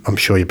 I'm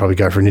sure you probably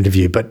go for an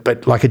interview,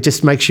 but like it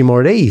just makes you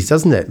more at ease,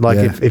 doesn't it? Like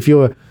if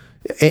you're,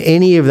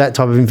 any of that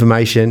type of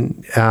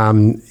information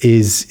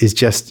is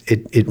just,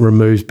 it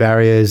removes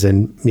barriers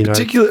and,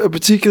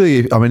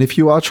 Particularly, I mean, if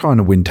you are trying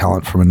to win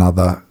talent from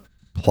another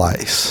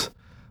place,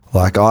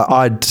 like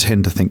I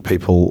tend to think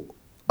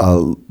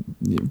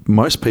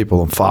most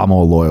people are far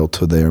more loyal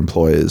to their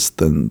employers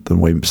than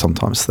we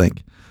sometimes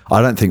think.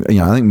 I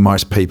think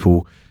most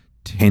people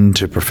tend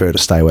to prefer to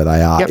stay where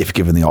they are if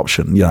given the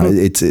option.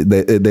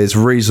 There's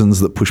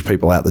reasons that push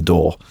people out the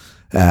door,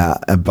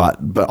 but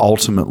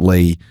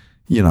ultimately,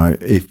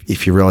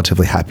 if you're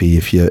relatively happy,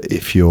 if you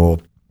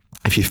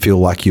feel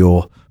like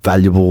you're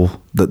valuable,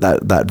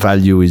 that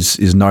value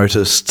is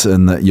noticed,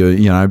 and that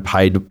you're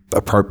paid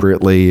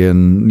appropriately,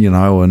 and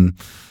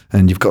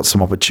you've got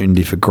some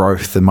opportunity for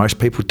growth, then most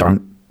people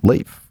don't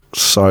leave.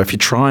 So if you're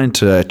trying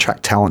to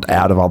attract talent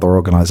out of other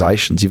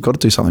organisations, you've got to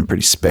do something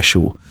pretty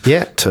special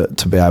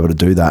to be able to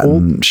do that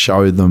and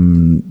show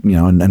them,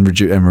 and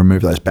reduce and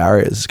remove those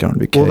barriers is going to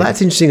be key. Well,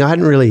 that's interesting. I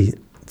hadn't really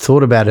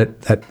thought about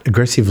it that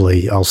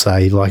aggressively, I'll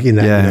say, like in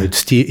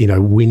that,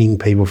 winning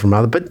people from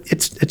other, but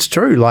it's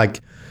true. Like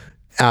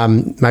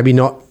maybe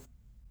not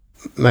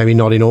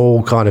in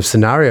all kind of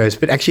scenarios,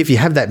 but actually if you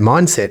have that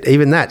mindset,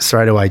 even that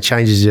straight away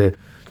changes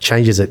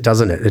it,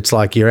 doesn't it? It's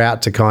like you're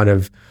out to kind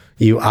of,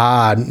 you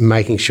are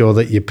making sure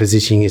that you're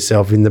positioning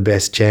yourself in the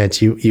best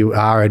chance. You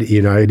are,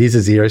 it is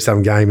a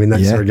zero-sum game in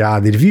that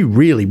regard, that if you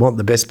really want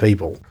the best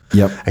people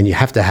and you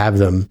have to have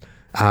them,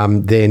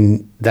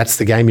 then that's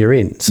the game you're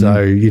in.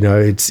 So, it's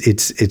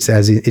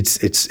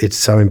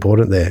so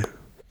important there.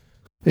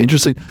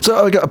 Interesting.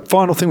 So I got a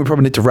final thing we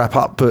probably need to wrap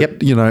up, but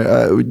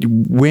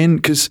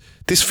because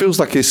this feels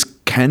like this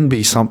can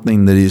be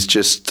something that is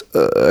just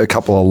a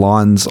couple of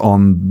lines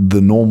on the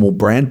normal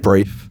brand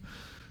brief.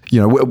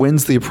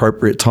 When's the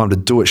appropriate time to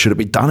do it? Should it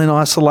be done in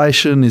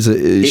isolation?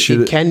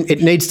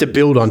 It needs to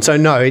build on. So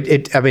no,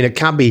 it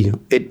can't be.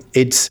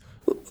 It's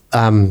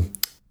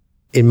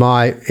in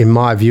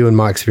my view and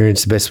my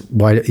experience, the best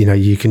way.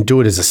 You can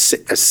do it as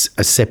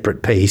a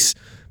separate piece,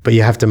 but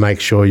you have to make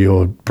sure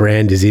your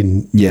brand is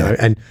in.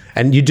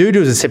 And you do it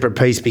as a separate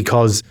piece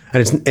because I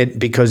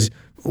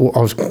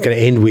was going to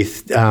end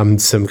with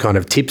some kind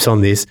of tips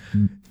on this.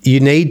 You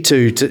need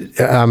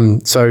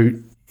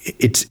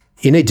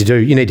You need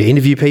to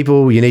interview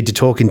people, you need to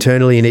talk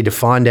internally, you need to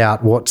find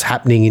out what's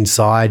happening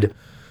inside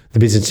the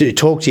business. You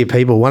talk to your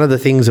people. One of the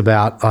things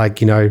about,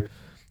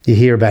 you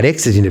hear about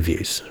exit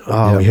interviews.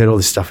 We heard all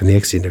this stuff in the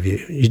exit interview.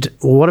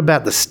 What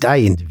about the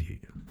stay interview?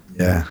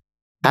 Yeah.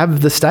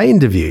 Have the stay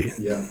interview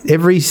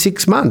every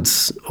 6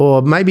 months,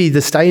 or maybe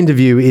the stay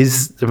interview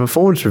is the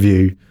performance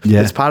review.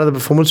 Yeah. It's part of the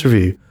performance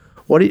review.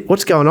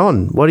 What's going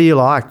on? What do you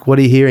like? What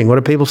are you hearing? What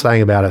are people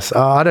saying about us?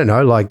 I don't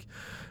know, Like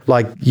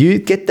you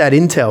get that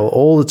intel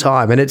all the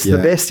time, and it's the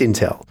best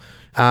intel.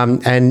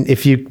 And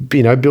if you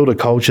build a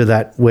culture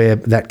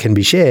that can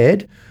be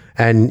shared,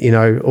 and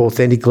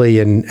authentically,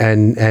 and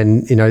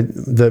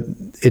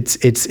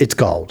it's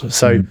gold.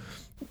 So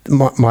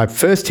my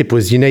first tip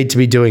was you need to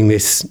be doing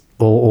this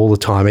all the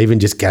time, even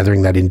just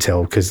gathering that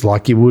intel, because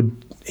like you would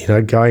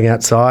going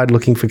outside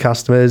looking for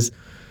customers,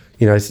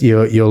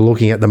 you're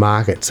looking at the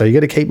market. So you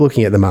got to keep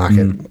looking at the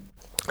market.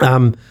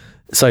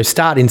 So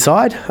start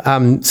inside.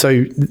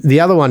 So the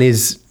other one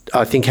is,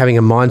 I think, having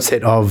a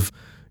mindset of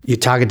your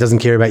target doesn't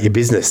care about your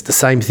business. The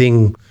same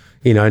thing,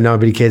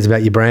 nobody cares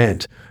about your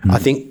brand. I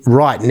think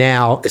right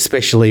now,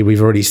 especially,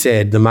 we've already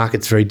said the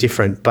market's very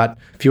different. But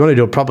if you want to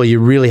do it properly, you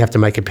really have to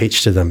make a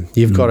pitch to them.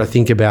 You've got to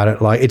think about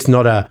it like it's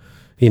not a,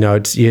 you're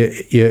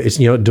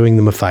not doing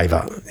them a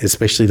favor,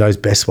 especially those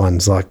best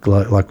ones, like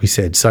we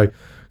said. So.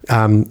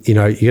 You're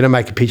going to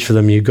make a pitch for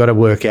them. You've got to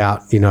work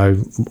out,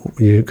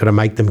 you've got to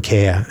make them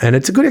care. And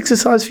it's a good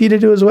exercise for you to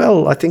do as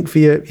well, I think, for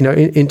you,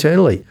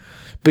 internally.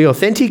 Be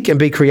authentic and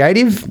be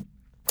creative.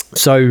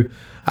 So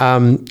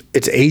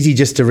it's easy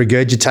just to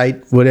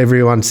regurgitate what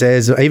everyone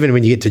says, even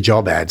when you get to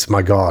job ads.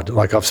 My God,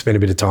 like I've spent a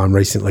bit of time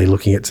recently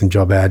looking at some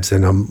job ads,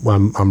 and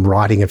I'm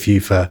writing a few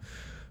for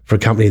a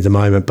company at the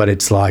moment, but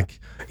it's like,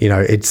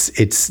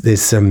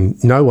 there's some,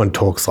 no one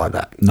talks like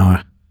that.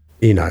 No.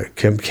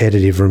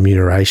 Competitive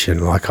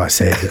remuneration, like I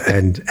said,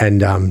 and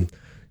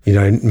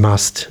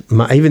must,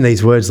 even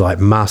these words like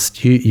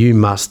must, you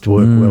must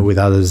work well with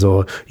others,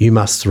 or you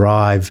must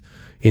thrive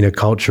in a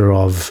culture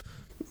of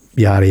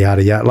yada,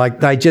 yada, yada.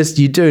 Like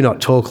you do not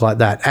talk like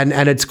that. And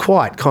it's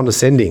quite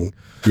condescending.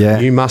 Yeah.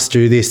 You must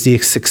do this. The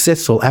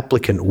successful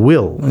applicant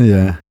will.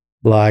 Yeah.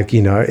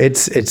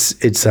 It's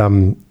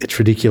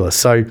ridiculous.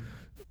 So,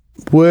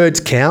 words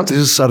count. This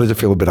is starting to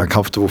feel a bit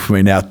uncomfortable for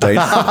me now, Dean.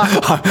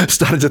 I'm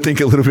starting to think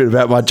a little bit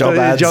about my job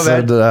ads.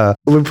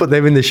 We'll put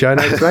them in the show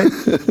notes, mate.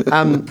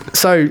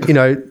 So,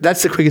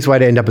 that's the quickest way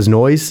to end up as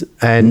noise.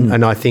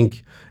 And I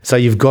think So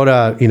you've got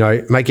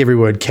to, make every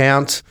word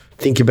count,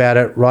 think about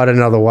it, write it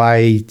another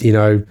way.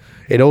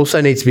 It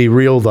also needs to be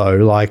real though.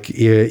 Like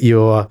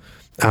you're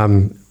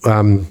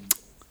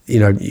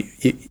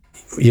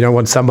you don't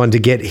want someone to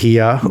get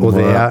here or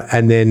there,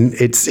 and then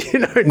it's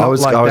I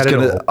was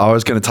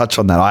going to touch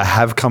on that. I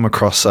have come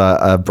across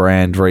a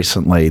brand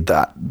recently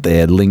that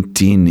their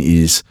LinkedIn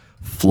is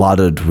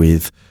flooded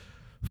with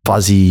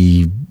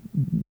fuzzy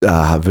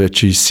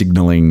virtue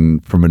signaling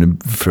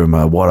from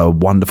what a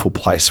wonderful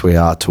place we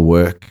are to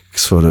work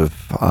sort of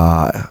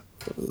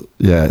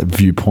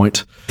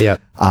viewpoint. Yeah.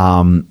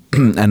 And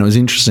it was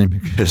interesting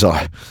because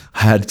I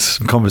had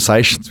some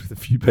conversations with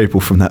a few people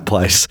from that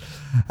place.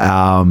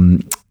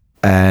 And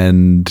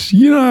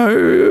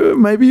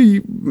maybe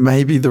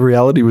the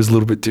reality was a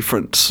little bit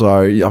different.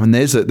 So I mean,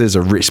 there's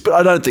a risk, but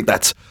I don't think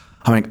that's.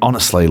 I mean,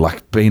 honestly,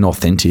 like being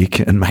authentic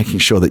and making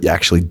sure that you're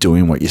actually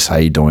doing what you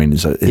say you're doing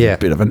is a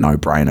bit of a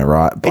no-brainer,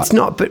 right? But it's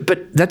not,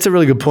 but that's a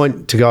really good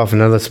point to go off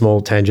another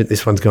small tangent.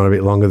 This one's gone a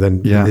bit longer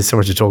than there's so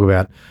much to talk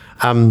about.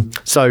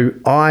 So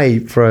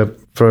for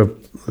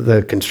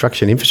the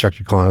construction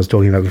infrastructure client I was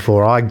talking about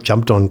before, I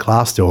jumped on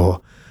Glassdoor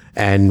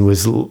and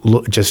was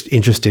just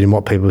interested in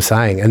what people were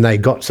saying. And they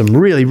got some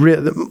really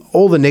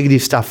all the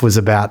negative stuff was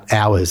about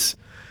hours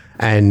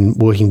and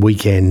working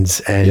weekends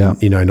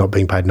and, not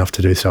being paid enough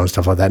to do so and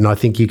stuff like that. And I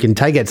think you can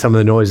take out some of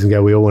the noise and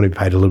go, we all want to be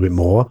paid a little bit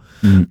more.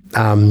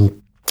 But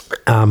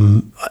I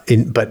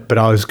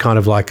was kind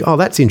of like, oh,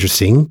 that's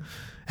interesting.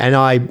 And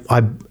I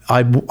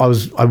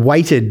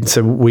waited.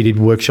 So we did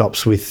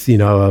workshops with,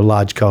 a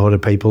large cohort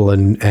of people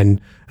and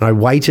I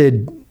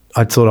waited.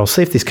 I thought, I'll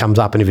see if this comes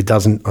up. And if it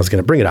doesn't, I was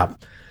going to bring it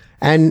up.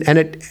 And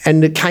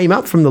it came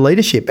up from the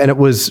leadership, and it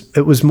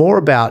was more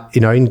about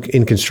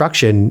in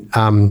construction,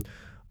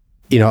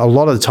 a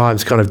lot of the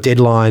times kind of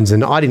deadlines,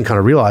 and I didn't kind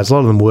of realize a lot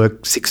of them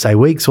work 6-day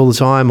weeks all the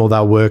time, or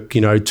they'll work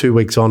 2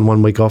 weeks on,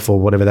 1 week off, or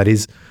whatever that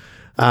is,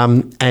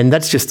 and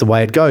that's just the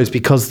way it goes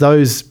because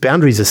those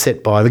boundaries are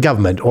set by the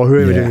government or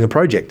whoever doing the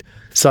project.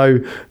 So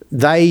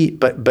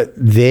but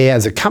they're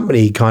as a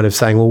company kind of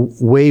saying, well,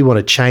 we want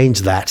to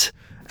change that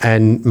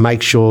and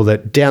make sure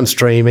that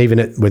downstream, even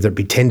whether it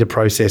be tender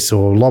process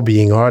or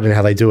lobbying, or I don't know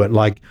how they do it,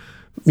 like,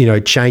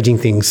 changing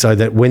things so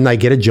that when they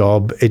get a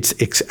job, it's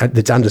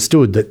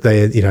understood that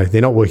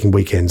they're not working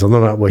weekends or they're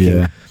not working.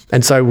 Yeah.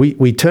 And so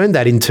we turned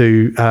that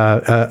into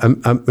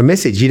a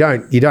message. You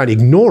don't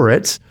ignore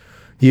it.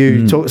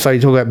 You talk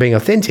about being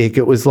authentic.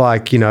 It was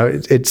like,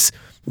 it's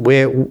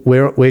where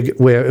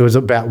it was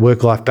about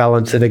work-life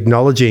balance and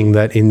acknowledging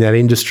that in that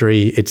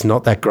industry, it's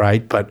not that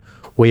great, but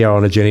we are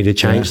on a journey to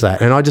change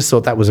that. And I just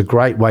thought that was a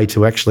great way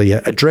to actually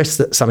address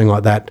something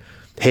like that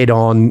head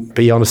on,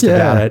 be honest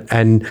about it.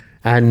 And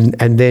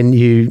then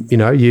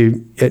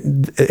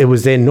it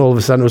was then all of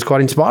a sudden it was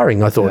quite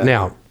inspiring. I thought,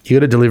 now you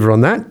got to deliver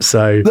on that.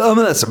 So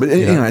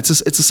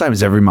it's the same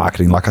as every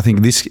marketing. Like I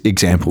think this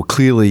example,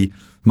 clearly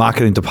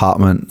marketing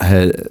department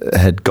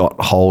had got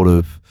hold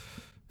of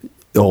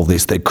all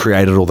this. They'd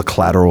created all the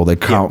collateral,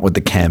 they'd come up with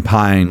the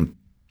campaign,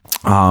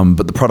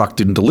 but the product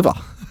didn't deliver.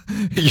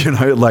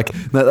 Like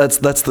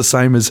that's the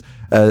same as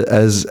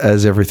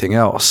everything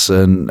else.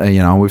 And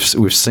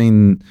we've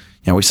seen,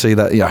 we see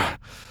that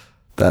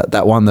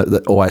that one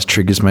that always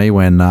triggers me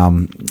when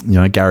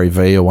Gary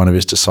Vee or one of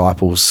his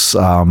disciples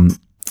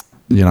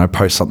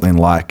post something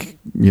like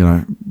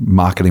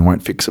marketing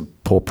won't fix a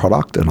poor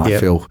product, and I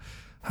feel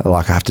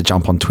like I have to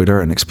jump on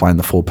Twitter and explain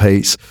the 4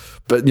 Ps.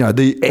 But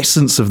the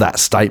essence of that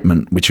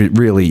statement, which it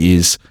really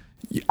is,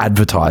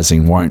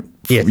 advertising won't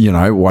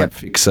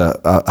fix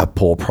a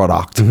poor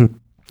product. Mm-hmm.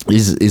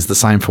 Is the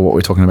same for what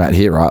we're talking about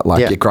here, right?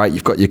 Like you're great,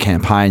 you've got your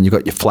campaign, you've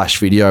got your flash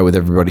video with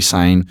everybody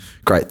saying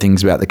great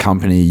things about the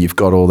company, you've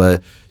got all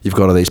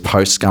these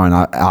posts going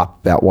up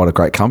about what a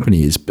great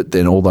company is, but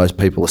then all those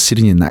people are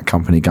sitting in that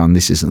company going,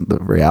 this isn't the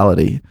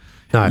reality.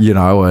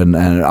 No. And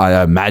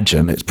I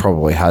imagine it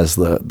probably has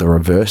the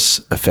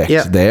reverse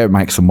effect there. It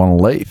makes them want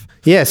to leave.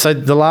 Yeah, so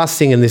the last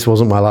thing, and this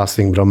wasn't my last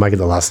thing, but I'll make it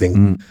the last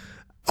thing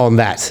on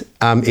that,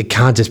 it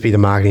can't just be the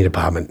marketing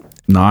department.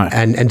 No.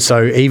 And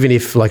so even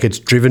if it's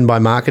driven by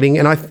marketing,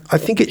 and I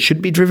think it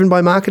should be driven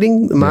by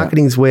marketing. The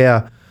marketing's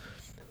where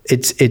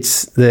it's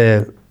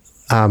the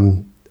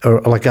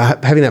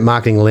having that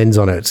marketing lens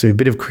on it. So a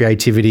bit of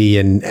creativity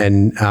and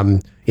in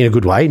a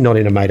good way, not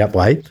in a made up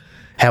way.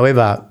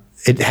 However,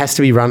 it has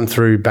to be run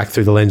back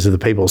through the lens of the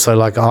people. So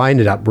I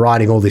ended up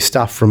writing all this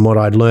stuff from what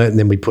I'd learned, and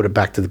then we put it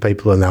back to the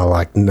people, and they were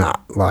like, nah,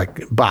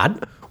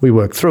 but we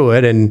worked through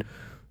it and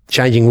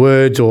changing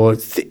words or,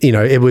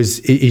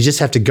 you just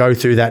have to go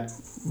through that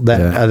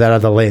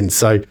other lens.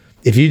 So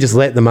if you just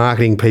let the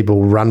marketing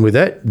people run with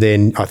it,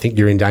 then I think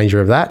you're in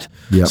danger of that.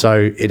 Yep.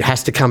 So it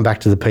has to come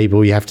back to the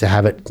people. You have to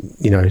have it,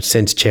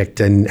 sense checked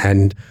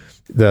and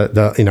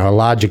the a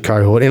larger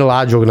cohort in a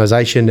large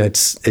organization.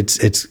 It's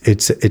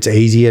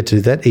easier to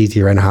do that,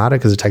 easier and harder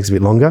because it takes a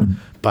bit longer. Mm.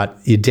 But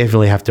you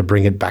definitely have to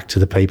bring it back to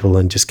the people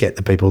and just get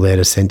the people there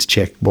to sense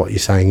check what you're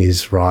saying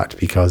is right,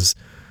 because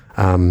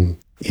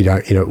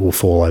it will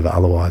fall over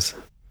otherwise.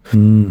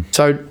 Mm.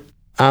 So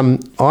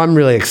I'm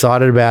really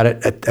excited about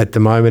it at the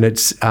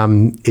moment.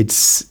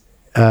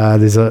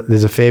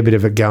 There's a fair bit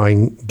of it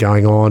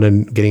going on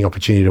and getting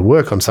opportunity to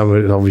work on. Some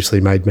of it obviously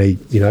made me,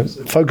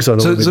 focus on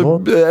it a little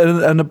bit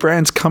more. And the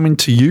brand's coming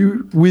to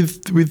you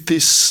with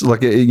this, like,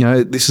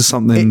 this is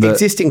something that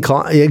existing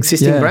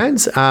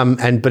brands,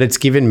 but it's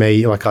given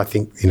me, like, I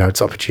think,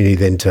 it's opportunity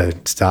then to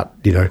start,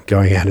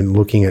 going out and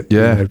looking at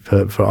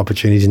for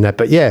opportunities in that.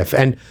 But yeah,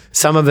 and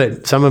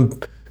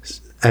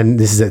and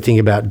this is the thing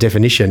about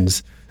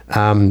definitions.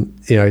 Some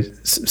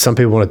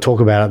people want to talk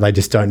about it, they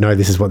just don't know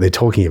this is what they're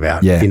talking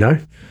about. Yeah. They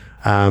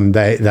want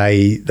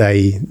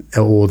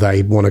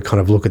to kind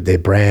of look at their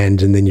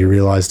brand, and then you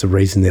realise the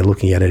reason they're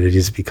looking at it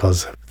is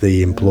because of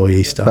the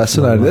employee stuff.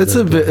 Fascinating.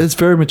 It's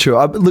very mature.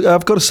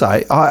 I've got to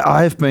say,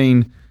 I've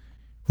been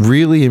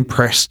really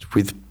impressed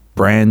with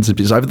brands and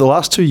business over the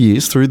last 2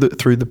 years through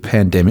the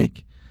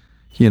pandemic.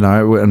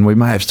 And we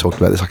may have talked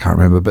about this, I can't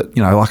remember, but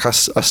like I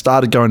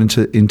started going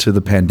into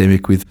the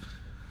pandemic with,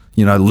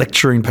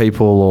 lecturing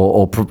people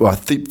or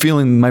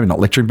feeling, maybe not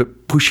lecturing,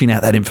 but pushing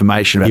out that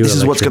information about this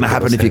is what's going to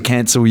happen if you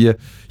cancel your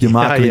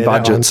marketing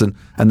budgets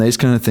and these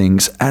kind of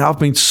things. And I've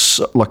been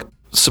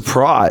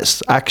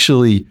surprised,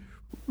 actually,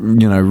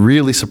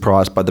 really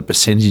surprised by the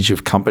percentage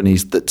of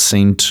companies that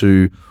seem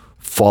to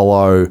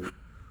follow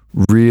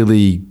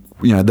really,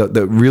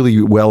 that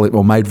really well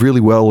or made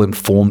really well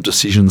informed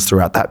decisions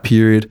throughout that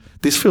period.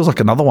 This feels like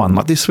another one.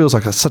 Like, this feels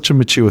like such a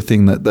mature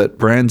thing that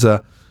brands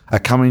are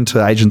coming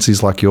to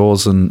agencies like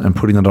yours and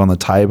putting it on the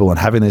table and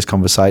having these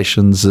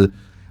conversations.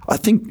 I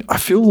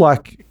feel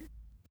like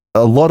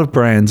a lot of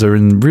brands are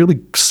in really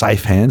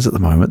safe hands at the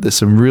moment. There's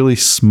some really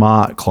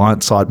smart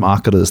client-side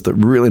marketers that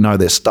really know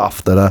their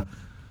stuff that are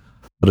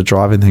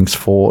driving things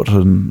forward.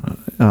 And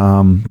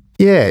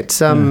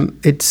it's an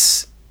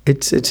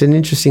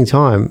interesting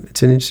time.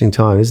 It's an interesting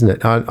time, isn't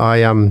it?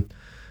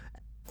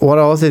 What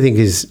I also think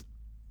is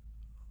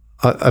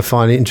I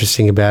find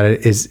interesting about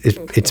it is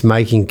it's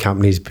making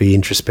companies be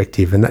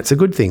introspective, and that's a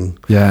good thing.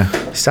 Yeah,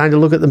 starting to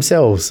look at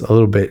themselves a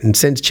little bit and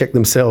sense check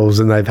themselves,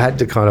 and they've had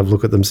to kind of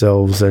look at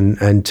themselves and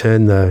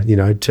turn the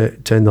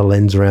turn the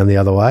lens around the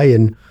other way,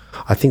 and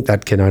I think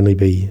that can only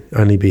be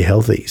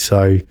healthy.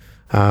 So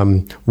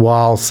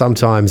while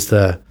sometimes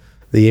the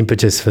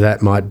impetus for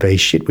that might be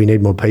shit, we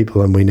need more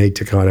people and we need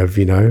to kind of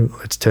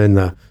let's turn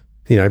the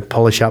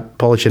polish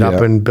it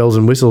up and bells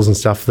and whistles and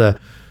stuff.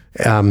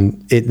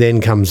 It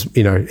then comes,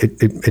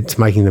 it's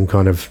making them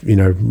kind of,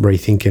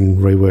 rethink and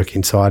rework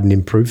inside and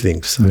improve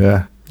things. So,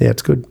 yeah,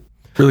 it's good.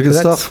 Really good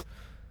stuff.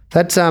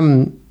 That's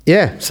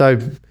So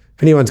if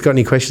anyone's got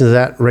any questions of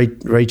that,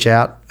 reach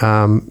out,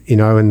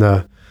 in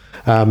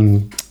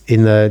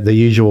the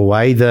usual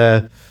way.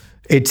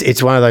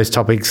 It's one of those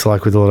topics,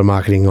 like with a lot of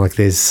marketing, like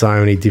there's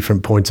so many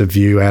different points of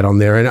view out on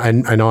there,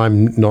 and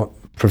I'm not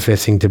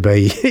professing to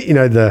be,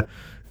 the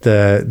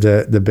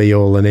be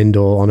all and end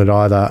all on it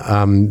either.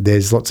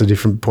 There's lots of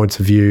different points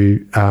of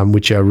view,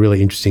 which are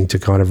really interesting to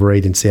kind of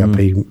read and see how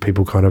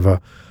people kind of are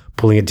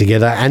pulling it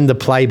together. And the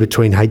play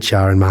between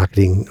HR and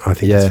marketing, I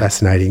think is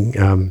fascinating.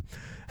 I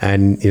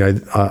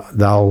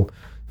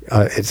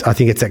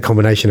think it's that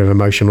combination of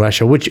emotional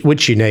rational,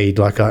 which you need.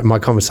 Like my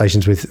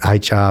conversations with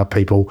HR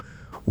people,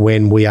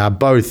 when we are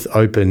both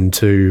open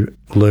to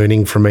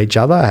learning from each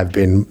other, have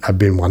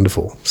been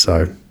wonderful.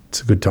 So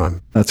it's a good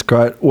time. That's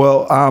great.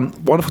 Well,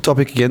 wonderful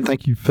topic again.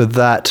 Thank you for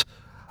that.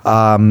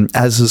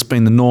 As has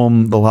been the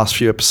norm the last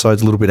few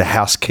episodes, a little bit of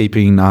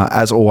housekeeping.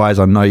 As always,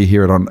 I know you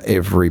hear it on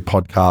every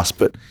podcast,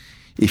 but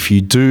if you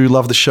do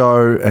love the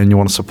show and you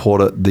want to support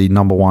it, the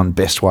number one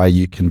best way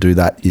you can do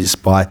that is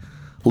by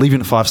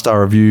leaving a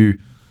 5-star review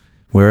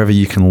wherever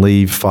you can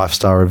leave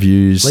 5-star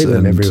reviews. Leave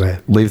them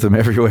everywhere. Leave them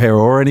everywhere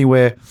or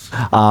anywhere.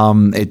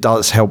 It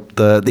does help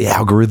the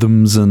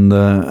algorithms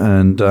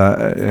and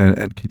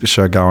keep the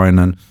show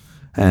going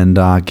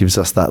and gives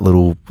us that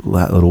little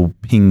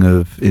ping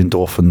of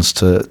endorphins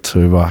to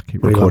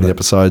keep recording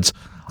episodes.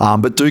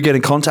 But do get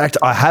in contact.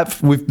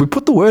 We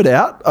put the word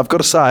out, I've got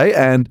to say,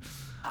 and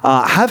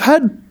have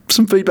had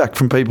some feedback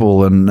from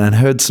people and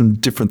heard some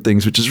different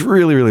things, which is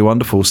really, really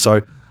wonderful.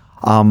 So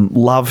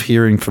love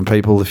hearing from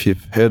people. If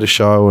you've heard a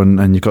show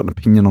and you've got an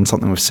opinion on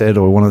something we've said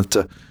or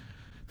wanted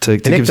to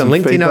give some on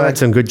LinkedIn. feedback. I had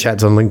some good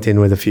chats on LinkedIn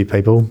with a few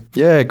people.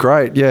 Yeah,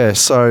 great. Yeah,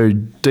 so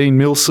Dean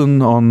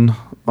Milson on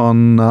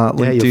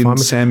LinkedIn,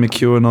 Sam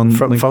McEwen on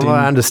LinkedIn. From what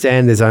I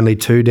understand, there's only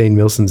 2 Dean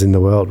Milsons in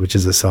the world, which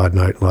is a side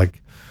note.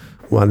 Like,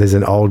 there's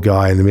an old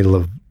guy in the middle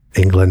of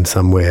England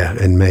somewhere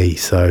and me.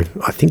 So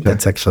I think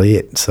that's actually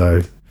it.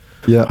 So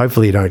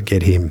hopefully you don't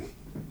get him.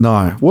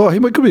 No. Well, he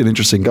could be an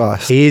interesting guy.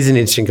 He is an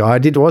interesting guy. I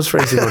was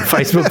friends with him on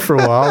Facebook for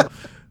a while,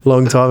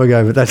 long time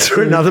ago, but that's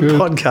for another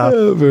podcast.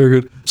 Yeah,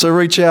 very good. So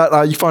reach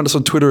out. You find us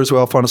on Twitter as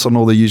well. Find us on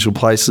all the usual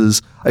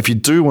places. If you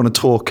do want to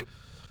talk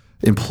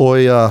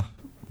employer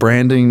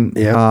branding,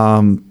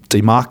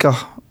 Demarca,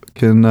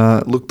 can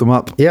look them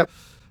up. Yep.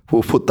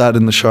 We'll put that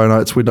in the show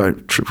notes. We try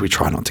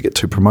not to get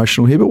too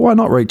promotional here, but why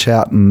not reach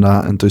out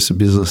and do some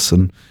business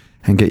and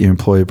get your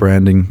employer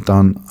branding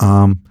done.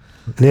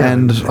 Yeah.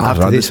 And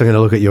after this, I'm going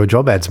to look at your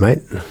job ads, mate.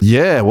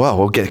 Yeah, well,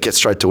 we'll get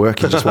straight to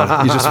work. You just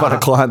want a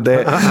client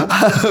there.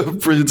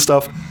 Brilliant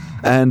stuff.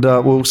 And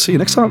we'll see you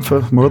next time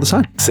for more of the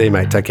same. See you,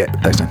 mate. Take care.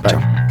 Thanks, mate. Bye.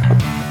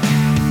 Ciao.